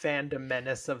 fandom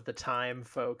menace of the time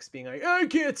folks being like, I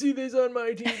can't see this on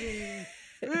my TV.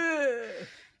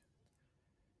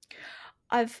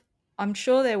 I'm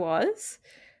sure there was,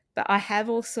 but I have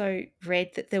also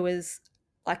read that there was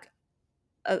like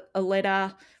a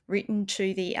letter written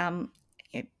to the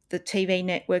TV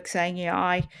network saying,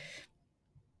 I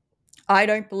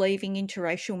don't believe in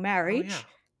interracial Oh yeah. marriage,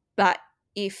 but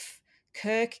if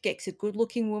Kirk gets a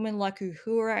good-looking woman like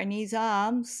Uhura in his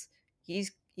arms,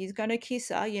 he's going to kiss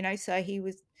her, So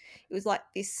it was like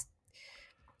this,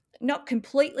 not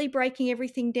completely breaking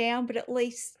everything down, but at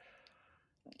least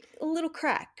a little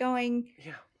crack going.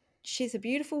 Yeah. She's a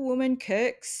beautiful woman.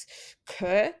 Kirk.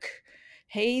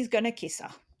 He's going to kiss her.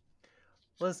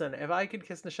 Listen, if I could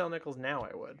kiss Nichelle Nichols now,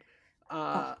 I would.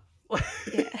 Oh, Uh,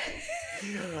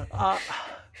 yeah.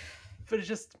 but it's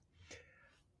just,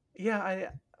 yeah,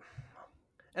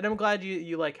 and I'm glad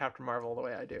you like Captain Marvel the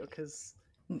way I do, because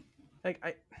like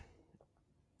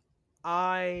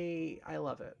I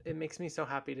love it. It makes me so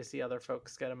happy to see other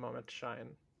folks get a moment to shine.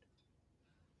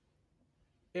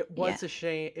 It Yeah. was a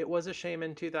shame. It was a shame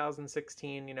in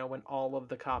 2016, when all of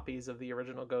the copies of the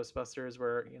original Ghostbusters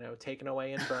were, taken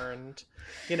away and burned.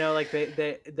 Like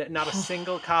they not a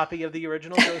single copy of the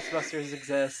original Ghostbusters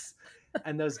exists,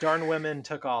 and those darn women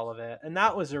took all of it, and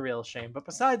that was a real shame. But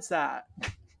besides that,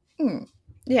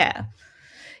 Yeah.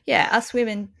 Yeah, us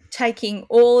women taking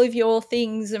all of your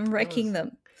things and wrecking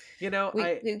them.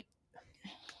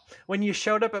 When you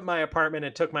showed up at my apartment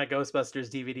and took my Ghostbusters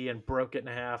DVD and broke it in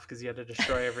half because you had to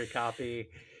destroy every copy,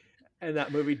 and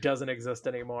that movie doesn't exist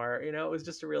anymore, it was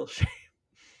just a real shame.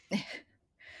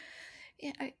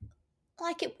 Yeah,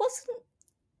 like it wasn't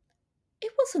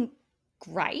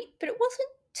great, but it wasn't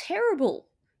terrible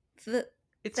for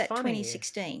It's that funny.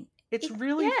 2016. It's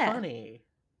really funny.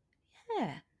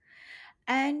 Yeah.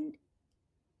 And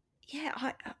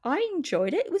yeah, I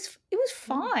enjoyed it. It was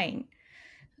fine.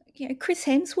 Chris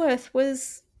Hemsworth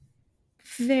was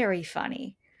very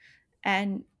funny,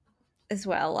 and as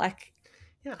well, like,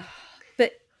 yeah.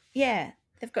 But yeah,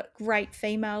 they've got great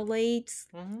female leads.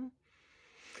 Mm-hmm.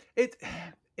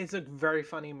 It's a very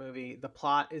funny movie. The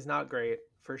plot is not great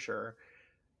for sure,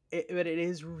 but it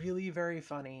is really very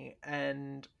funny,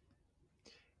 and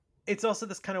it's also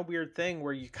this kind of weird thing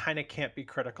where you kind of can't be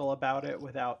critical about it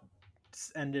without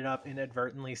ended up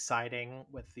inadvertently siding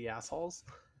with the assholes.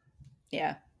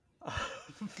 Yeah.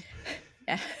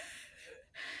 Yeah.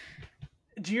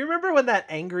 Do you remember when that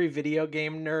angry video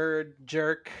game nerd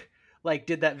jerk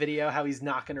did that video how he's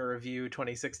not going to review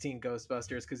 2016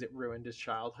 Ghostbusters because it ruined his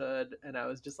childhood? And I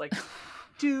was just like,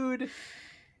 dude,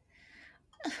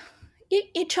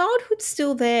 your childhood's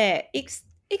still there. It's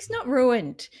not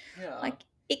ruined. Yeah. Like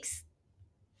it's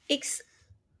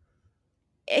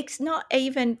not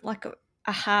even like a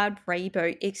hard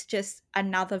reboot. It's just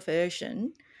another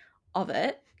version of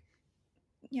it.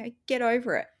 Get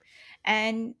over it.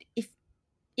 And if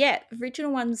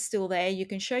original one's still there, you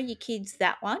can show your kids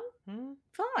that one.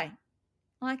 Fine.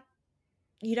 Like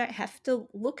you don't have to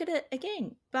look at it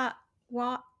again. But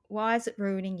why is it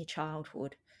ruining your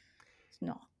childhood? It's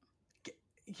not.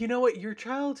 You know what? Your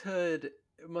childhood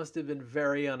must have been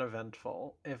very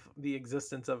uneventful if the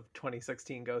existence of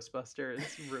 2016 Ghostbusters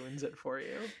ruins it for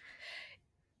you.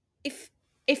 If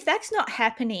that's not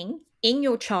happening in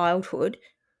your childhood,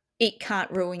 it can't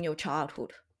ruin your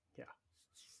childhood. Yeah.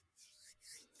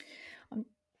 I'm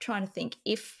trying to think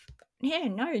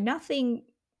nothing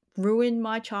ruined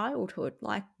my childhood.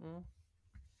 Like,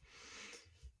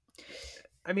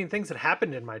 I mean, things that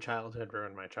happened in my childhood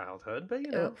ruined my childhood, but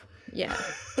yeah.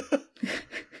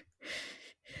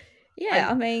 Yeah,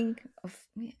 I mean,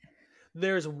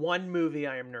 there's one movie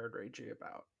I am nerd ragey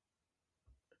about.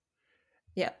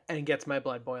 Yeah. And gets my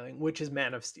blood boiling, which is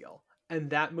Man of Steel. And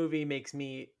that movie makes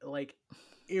me like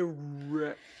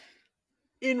irrationally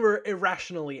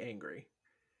angry.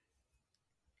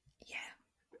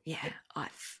 Yeah.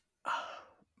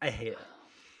 I hate it.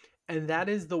 And that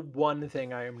is the one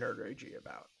thing I am nerd ragey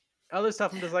about. Other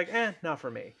stuff I'm just like, not for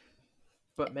me.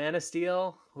 But Man of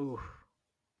Steel, ooh.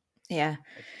 Yeah.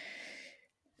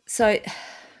 So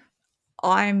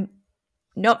I'm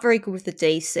not very good with the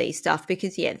DC stuff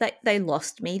because they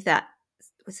lost me. That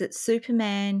was it,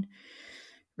 Superman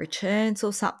Returns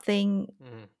or something,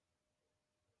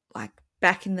 like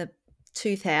back in the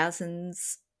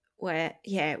 2000s, where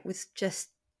it was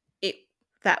just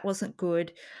that wasn't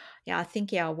good. I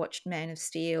think I watched Man of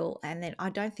Steel, and then I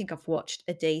don't think I've watched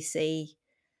a DC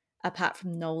apart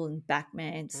from Nolan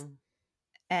Batman's Mm.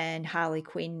 and Harley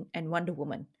Quinn and Wonder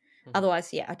Woman. Mhm.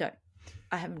 Otherwise, yeah,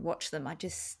 I haven't watched them. I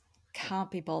just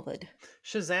can't be bothered.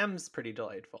 Shazam's pretty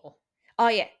delightful. Oh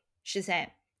yeah,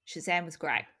 Shazam. Shazam was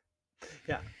great.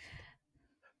 Yeah.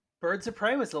 Birds of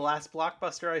Prey was the last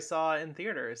blockbuster I saw in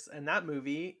theaters, and that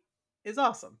movie is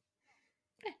awesome.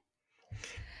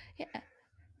 Yeah.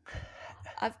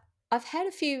 I've had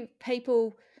a few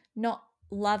people not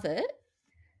love it,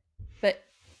 but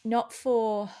not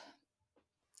for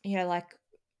like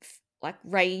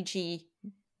ragey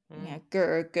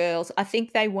girls. I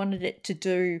think they wanted it to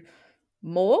do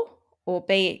more or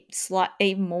be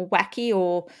even more wacky,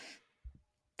 or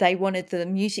they wanted the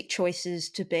music choices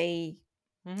to be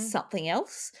something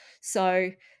else.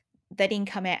 So they didn't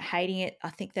come out hating it. I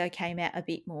think they came out a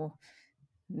bit more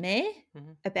meh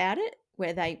about it,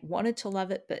 where they wanted to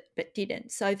love it but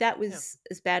didn't. So that was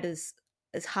as bad as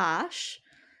harsh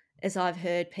as I've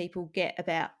heard people get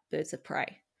about Birds of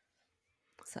Prey.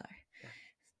 So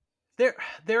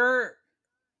there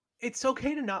it's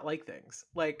okay to not like things.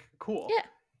 Like, cool. yeah.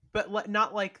 But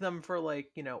not like them for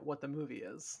what the movie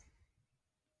is.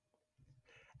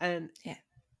 And yeah.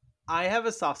 I have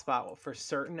a soft spot for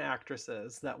certain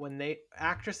actresses that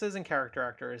actresses and character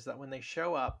actors that when they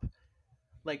show up,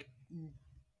 like,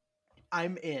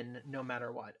 I'm in no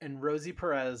matter what. And Rosie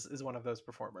Perez is one of those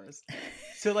performers.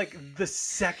 So like the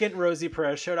second Rosie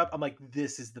Perez showed up, I'm like,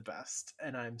 this is the best.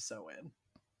 And I'm so in.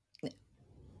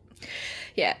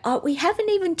 Yeah. We haven't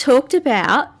even talked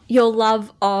about your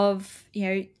love of,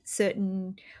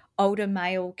 certain older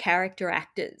male character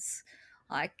actors.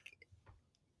 Like,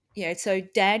 so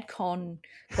Dad Con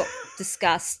got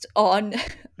discussed on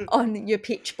your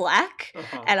Pitch Black,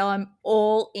 and I'm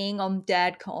all in on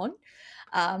Dad Con.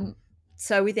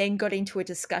 So we then got into a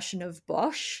discussion of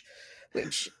Bosch,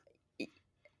 which,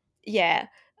 yeah,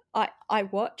 I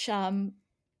watch. And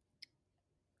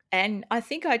I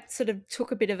think I sort of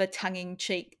took a bit of a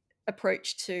tongue-in-cheek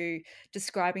approach to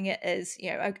describing it as,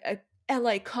 a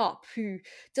LA cop who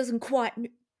doesn't quite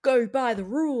go by the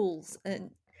rules.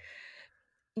 And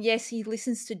yes, he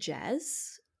listens to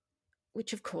jazz,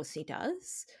 which of course he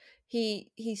does.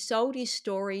 He sold his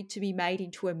story to be made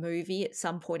into a movie at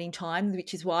some point in time,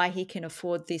 which is why he can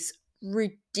afford this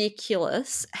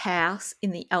ridiculous house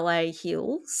in the LA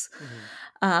hills.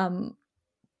 But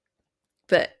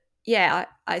yeah,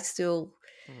 I still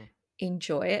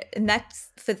enjoy it. And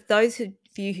that's, for those of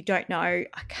you who don't know,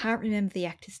 I can't remember the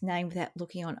actor's name without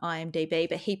looking on IMDb,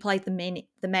 but he played the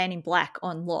man in black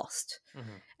on Lost.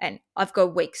 And I've got a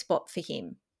weak spot for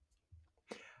him.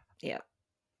 Yeah.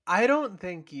 I don't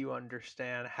think you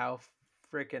understand how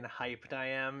freaking hyped I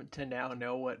am to now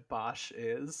know what Bosch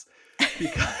is,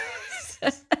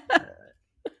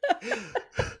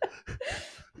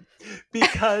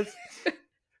 because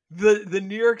the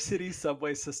New York City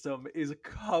subway system is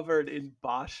covered in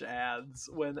Bosch ads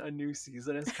when a new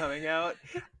season is coming out,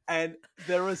 and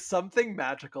there was something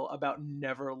magical about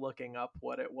never looking up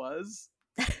what it was.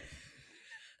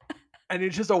 And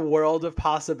it's just a world of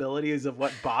possibilities of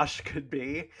what Bosch could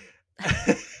be.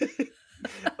 I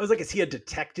was like, is he a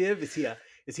detective? Is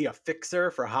he a fixer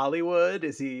for Hollywood?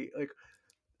 Is he like?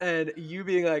 And you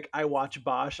being like, I watch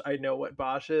Bosch, I know what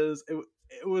Bosch is.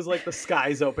 It was like the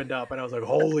skies opened up, and I was like,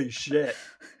 holy shit.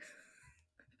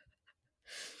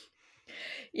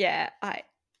 Yeah, I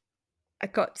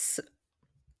got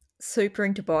super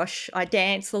into Bosch. I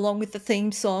danced along with the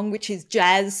theme song, which is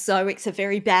jazz, so it's a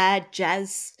very bad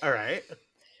jazz. All right.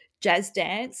 Jazz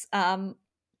dance. And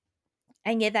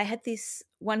yeah, they had this,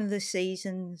 one of the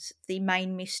seasons, the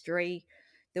main mystery,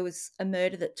 there was a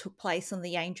murder that took place on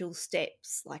the Angel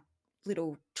Steps, like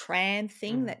little tram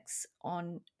thing that's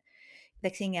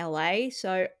in LA.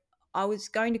 So I was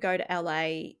going to go to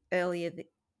LA earlier,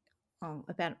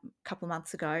 about a couple of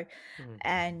months ago,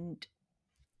 and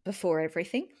before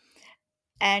everything,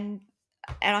 and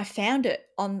I found it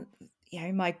on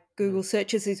my Google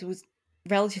searches. This was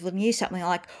relatively new, something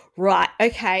like, right,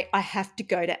 okay, I have to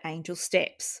go to Angel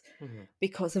Steps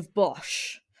because of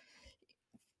Bosch.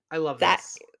 I love that.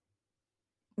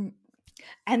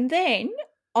 And then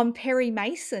on Perry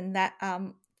Mason, that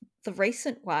the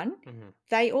recent one,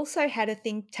 they also had a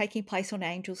thing taking place on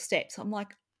Angel Steps. I'm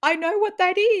like, I know what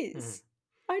that is.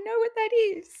 I know what that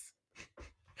is.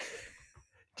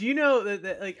 Do you know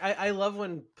that like I love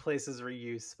when places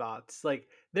reuse spots. Like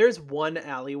there's one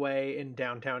alleyway in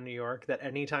downtown New York that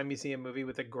anytime you see a movie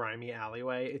with a grimy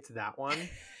alleyway, it's that one.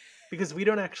 Because we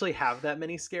don't actually have that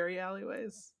many scary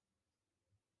alleyways.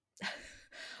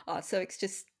 Oh, so it's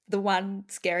just the one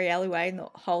scary alleyway in the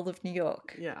whole of New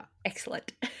York. Yeah.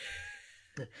 Excellent.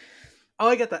 Oh,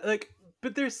 I get that. Like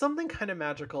But there's something kind of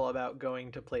magical about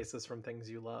going to places from things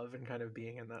you love and kind of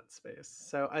being in that space.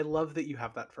 So I love that you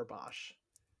have that for Bosch.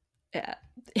 Yeah.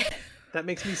 That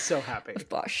makes me so happy. Of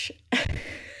Bosch.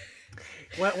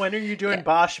 When are you doing Yeah.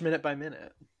 Bosch minute by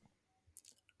minute?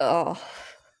 Oh.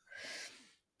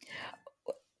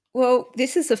 Well,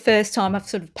 this is the first time I've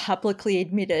sort of publicly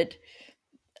admitted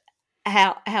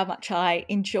how much I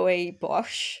enjoy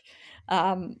Bosch.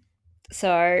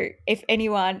 So if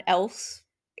anyone else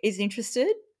is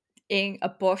interested in a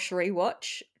Bosch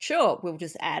rewatch, sure, we'll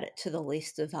just add it to the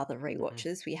list of other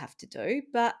rewatches we have to do.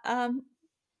 But I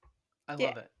yeah.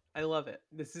 love it. I love it.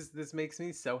 This makes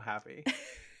me so happy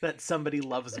that somebody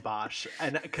loves Bosch,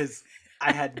 and because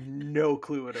I had no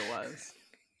clue what it was.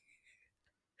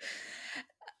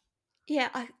 Yeah,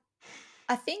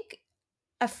 I think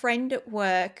a friend at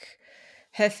work,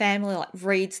 her family like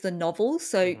reads the novels,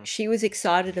 so she was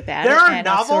excited about There it. are And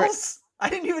novels? I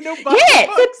didn't even know Bosch yeah,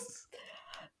 books.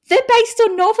 they're based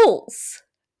on novels.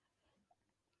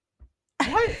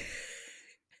 What?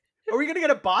 Are we gonna get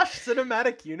a Bosch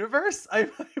cinematic universe?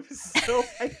 I'm so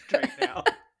hyped right now.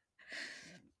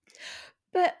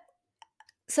 But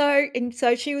so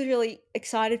she was really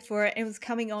excited for it. And it was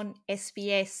coming on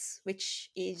SBS, which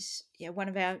is one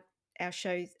of our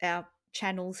shows, our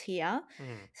channels here.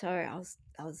 So I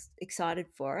was excited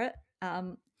for it.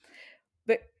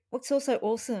 But what's also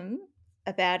awesome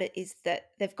about it is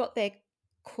that they've got their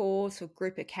core sort of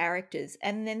group of characters,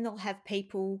 and then they'll have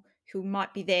people who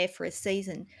might be there for a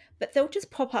season, but they'll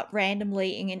just pop up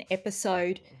randomly in an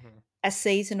episode a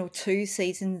season or two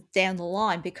seasons down the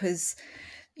line, because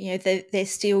they're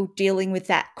still dealing with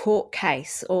that court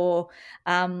case, or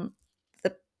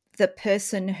the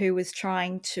person who was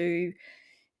trying to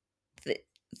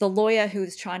the lawyer who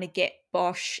was trying to get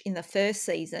Bosch in the first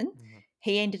season,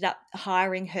 he ended up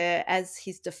hiring her as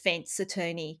his defense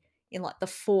attorney in like the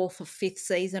fourth or fifth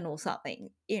season or something,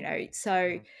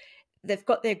 so they've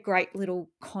got their great little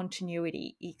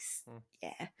continuity.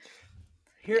 Yeah.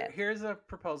 Here's a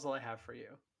proposal I have for you.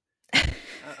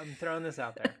 I'm throwing this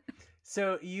out there.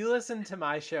 So you listened to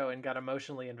my show and got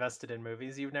emotionally invested in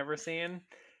movies you've never seen.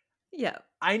 Yeah.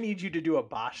 I need you to do a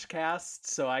Bosch cast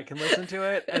so I can listen to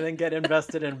it and then get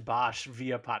invested in Bosch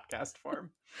via podcast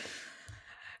form.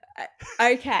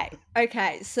 Okay.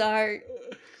 So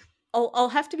I'll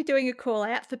have to be doing a call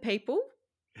out for people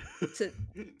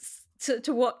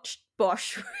to watch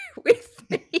Bosch with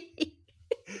me.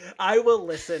 I will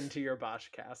listen to your Bosch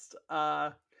cast.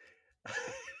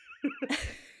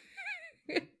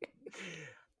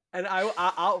 And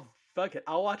I'll fuck it.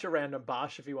 I'll watch a random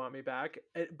Bosch if you want me back,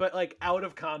 but like out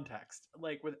of context,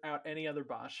 like without any other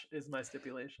Bosch is my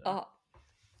stipulation. Oh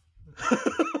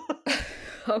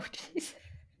jeez.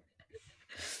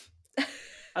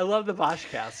 I love the Bosch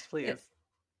cast, please.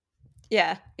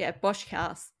 Yeah, Bosch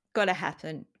cast. Gotta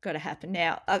happen.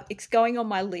 Now, it's going on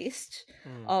my list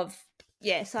of,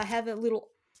 yes, I have a little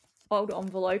old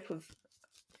envelope of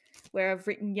where I've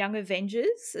written Young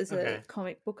Avengers as a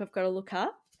comic book I've got to look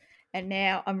up. And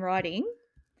now I'm writing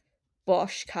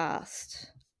Bosch cast.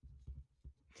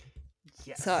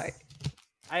 Yes. So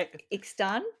it's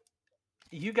done.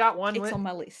 You got one. It's on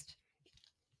my list.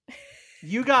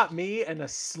 You got me and a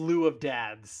slew of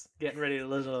dads getting ready to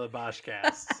listen to the Bosch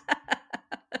cast.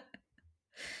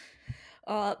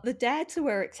 The dads are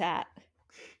where it's at.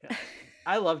 Yeah.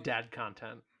 I love dad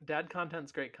content. Dad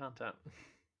content's great content.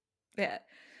 Yeah.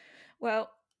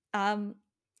 Well, I'm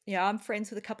friends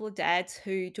with a couple of dads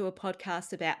who do a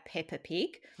podcast about Peppa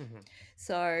Pig.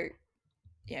 So,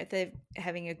 they're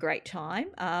having a great time.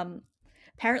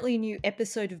 Apparently a new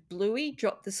episode of Bluey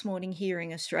dropped this morning here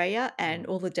in Australia, and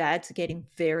all the dads are getting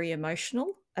very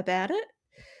emotional about it.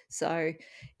 So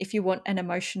if you want an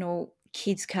emotional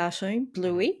kids cartoon,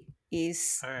 Bluey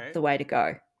is the way to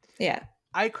go. Yeah.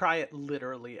 I cry at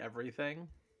literally everything.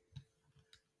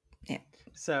 Yeah.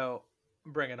 So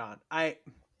bring it on.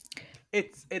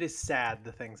 It is sad,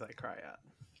 the things I cry at.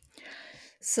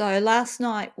 So last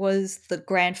night was the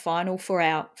grand final for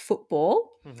our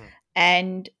football,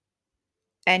 and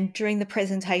during the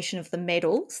presentation of the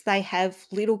medals, they have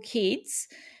little kids,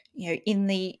 in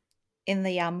the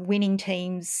winning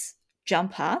team's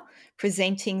jumper,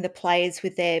 presenting the players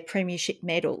with their premiership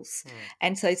medals.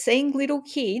 And so seeing little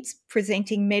kids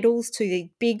presenting medals to the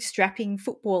big strapping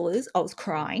footballers, I was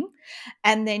crying.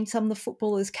 And then some of the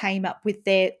footballers came up with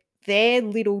their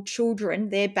little children,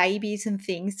 their babies and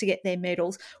things, to get their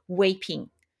medals, weeping.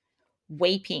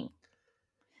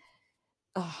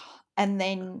 Oh, and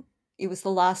then it was the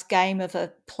last game of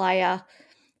a player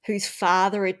whose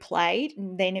father had played,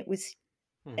 and then it was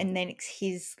and then it's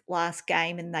his last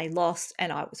game and they lost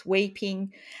and I was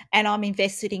weeping, and I'm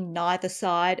invested in neither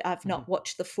side. I've not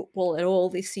watched the football at all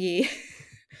this year.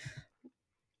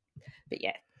 But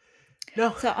yeah.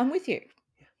 No. So I'm with you.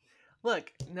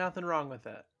 Look, nothing wrong with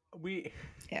it.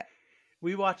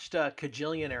 We watched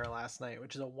Kajillionaire last night,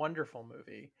 which is a wonderful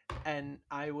movie, and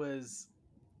I was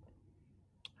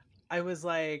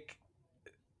like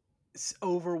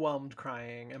overwhelmed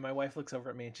crying, and my wife looks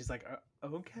over at me and she's like,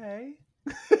 okay.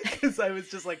 Because I was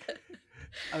just like,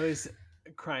 I was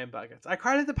crying buckets. I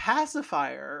cried at The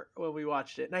Pacifier when we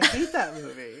watched it, and I hate that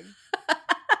movie.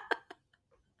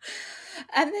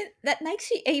 And then that makes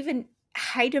you even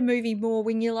hate a movie more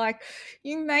when you're like,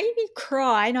 you made me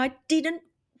cry and I didn't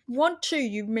want to,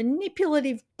 you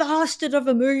manipulative bastard of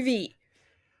a movie.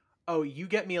 Oh, you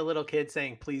get me a little kid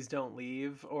saying, please don't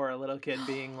leave, or a little kid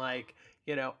being like,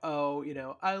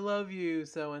 I love you,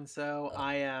 so-and-so.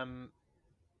 I'm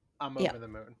over the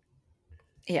moon.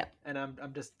 Yeah. And I'm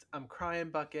crying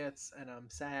buckets, and I'm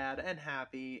sad and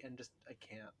happy, and just, I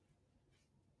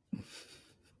can't.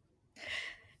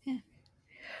 Yeah.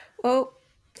 Well,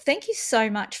 thank you so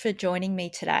much for joining me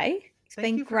today. It's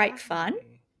been great fun.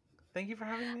 Thank you for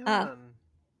having me on.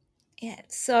 Yeah.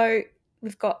 So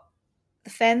we've got the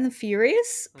Fan and the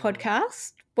Furious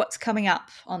podcast. What's coming up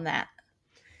on that?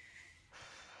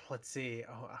 Let's see.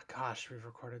 Oh gosh, we've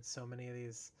recorded so many of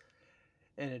these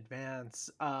in advance.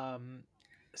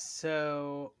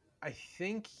 So I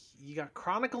think you got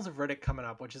Chronicles of Riddick coming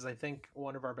up, which is, I think,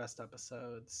 one of our best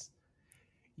episodes.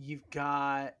 You've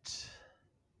got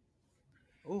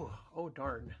oh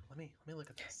darn. Let me look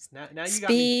at this. Now you got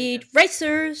me Speed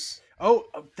Racers. Oh,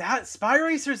 that Spy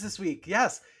Racers this week.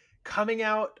 Yes. Coming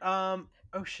out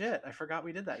oh shit, I forgot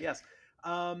we did that. Yes.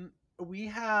 We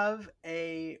have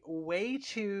a way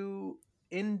too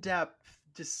in-depth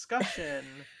discussion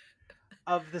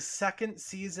of the second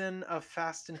season of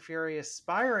Fast and Furious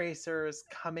Spy Racers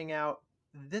coming out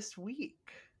this week.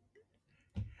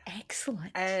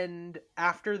 Excellent. And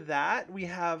after that, we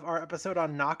have our episode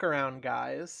on Knockaround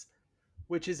Guys,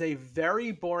 which is a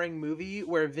very boring movie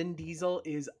where Vin Diesel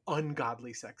is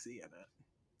ungodly sexy in it.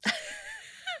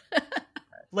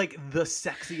 Like the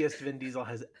sexiest Vin Diesel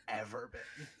has ever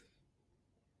been.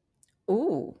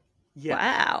 Ooh. Yeah.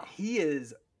 Wow. He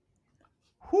is.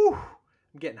 Whew.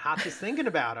 I'm getting hot just thinking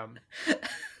about him.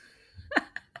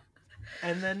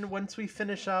 And then once we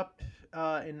finish up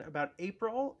in about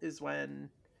April is when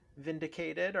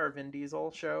Vindicated, our Vin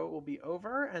Diesel show, will be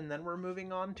over, and then we're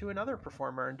moving on to another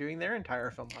performer and doing their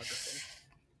entire filmography.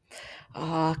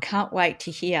 Oh, can't wait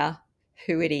to hear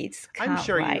who it is. I'm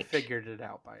sure you figured it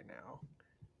out by now.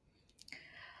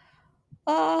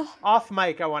 Off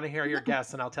mic, I want to hear your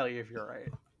guess, and I'll tell you if you're right.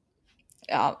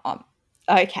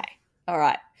 Okay. All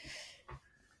right.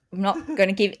 I'm not going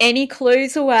to give any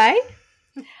clues away.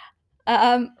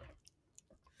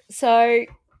 So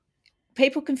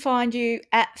people can find you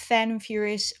at Fan and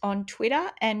Furious on Twitter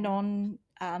and on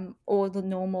all the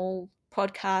normal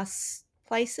podcast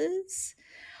places.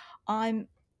 I'm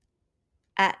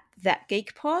at That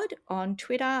Geek Pod on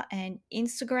Twitter and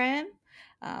Instagram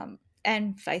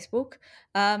and Facebook.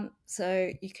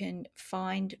 So you can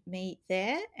find me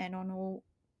there and on all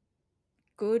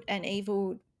good and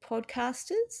evil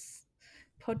podcasters,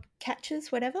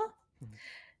 podcatchers, whatever.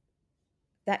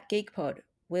 That Geek Pod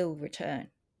will return.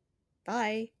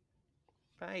 Bye.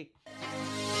 Bye.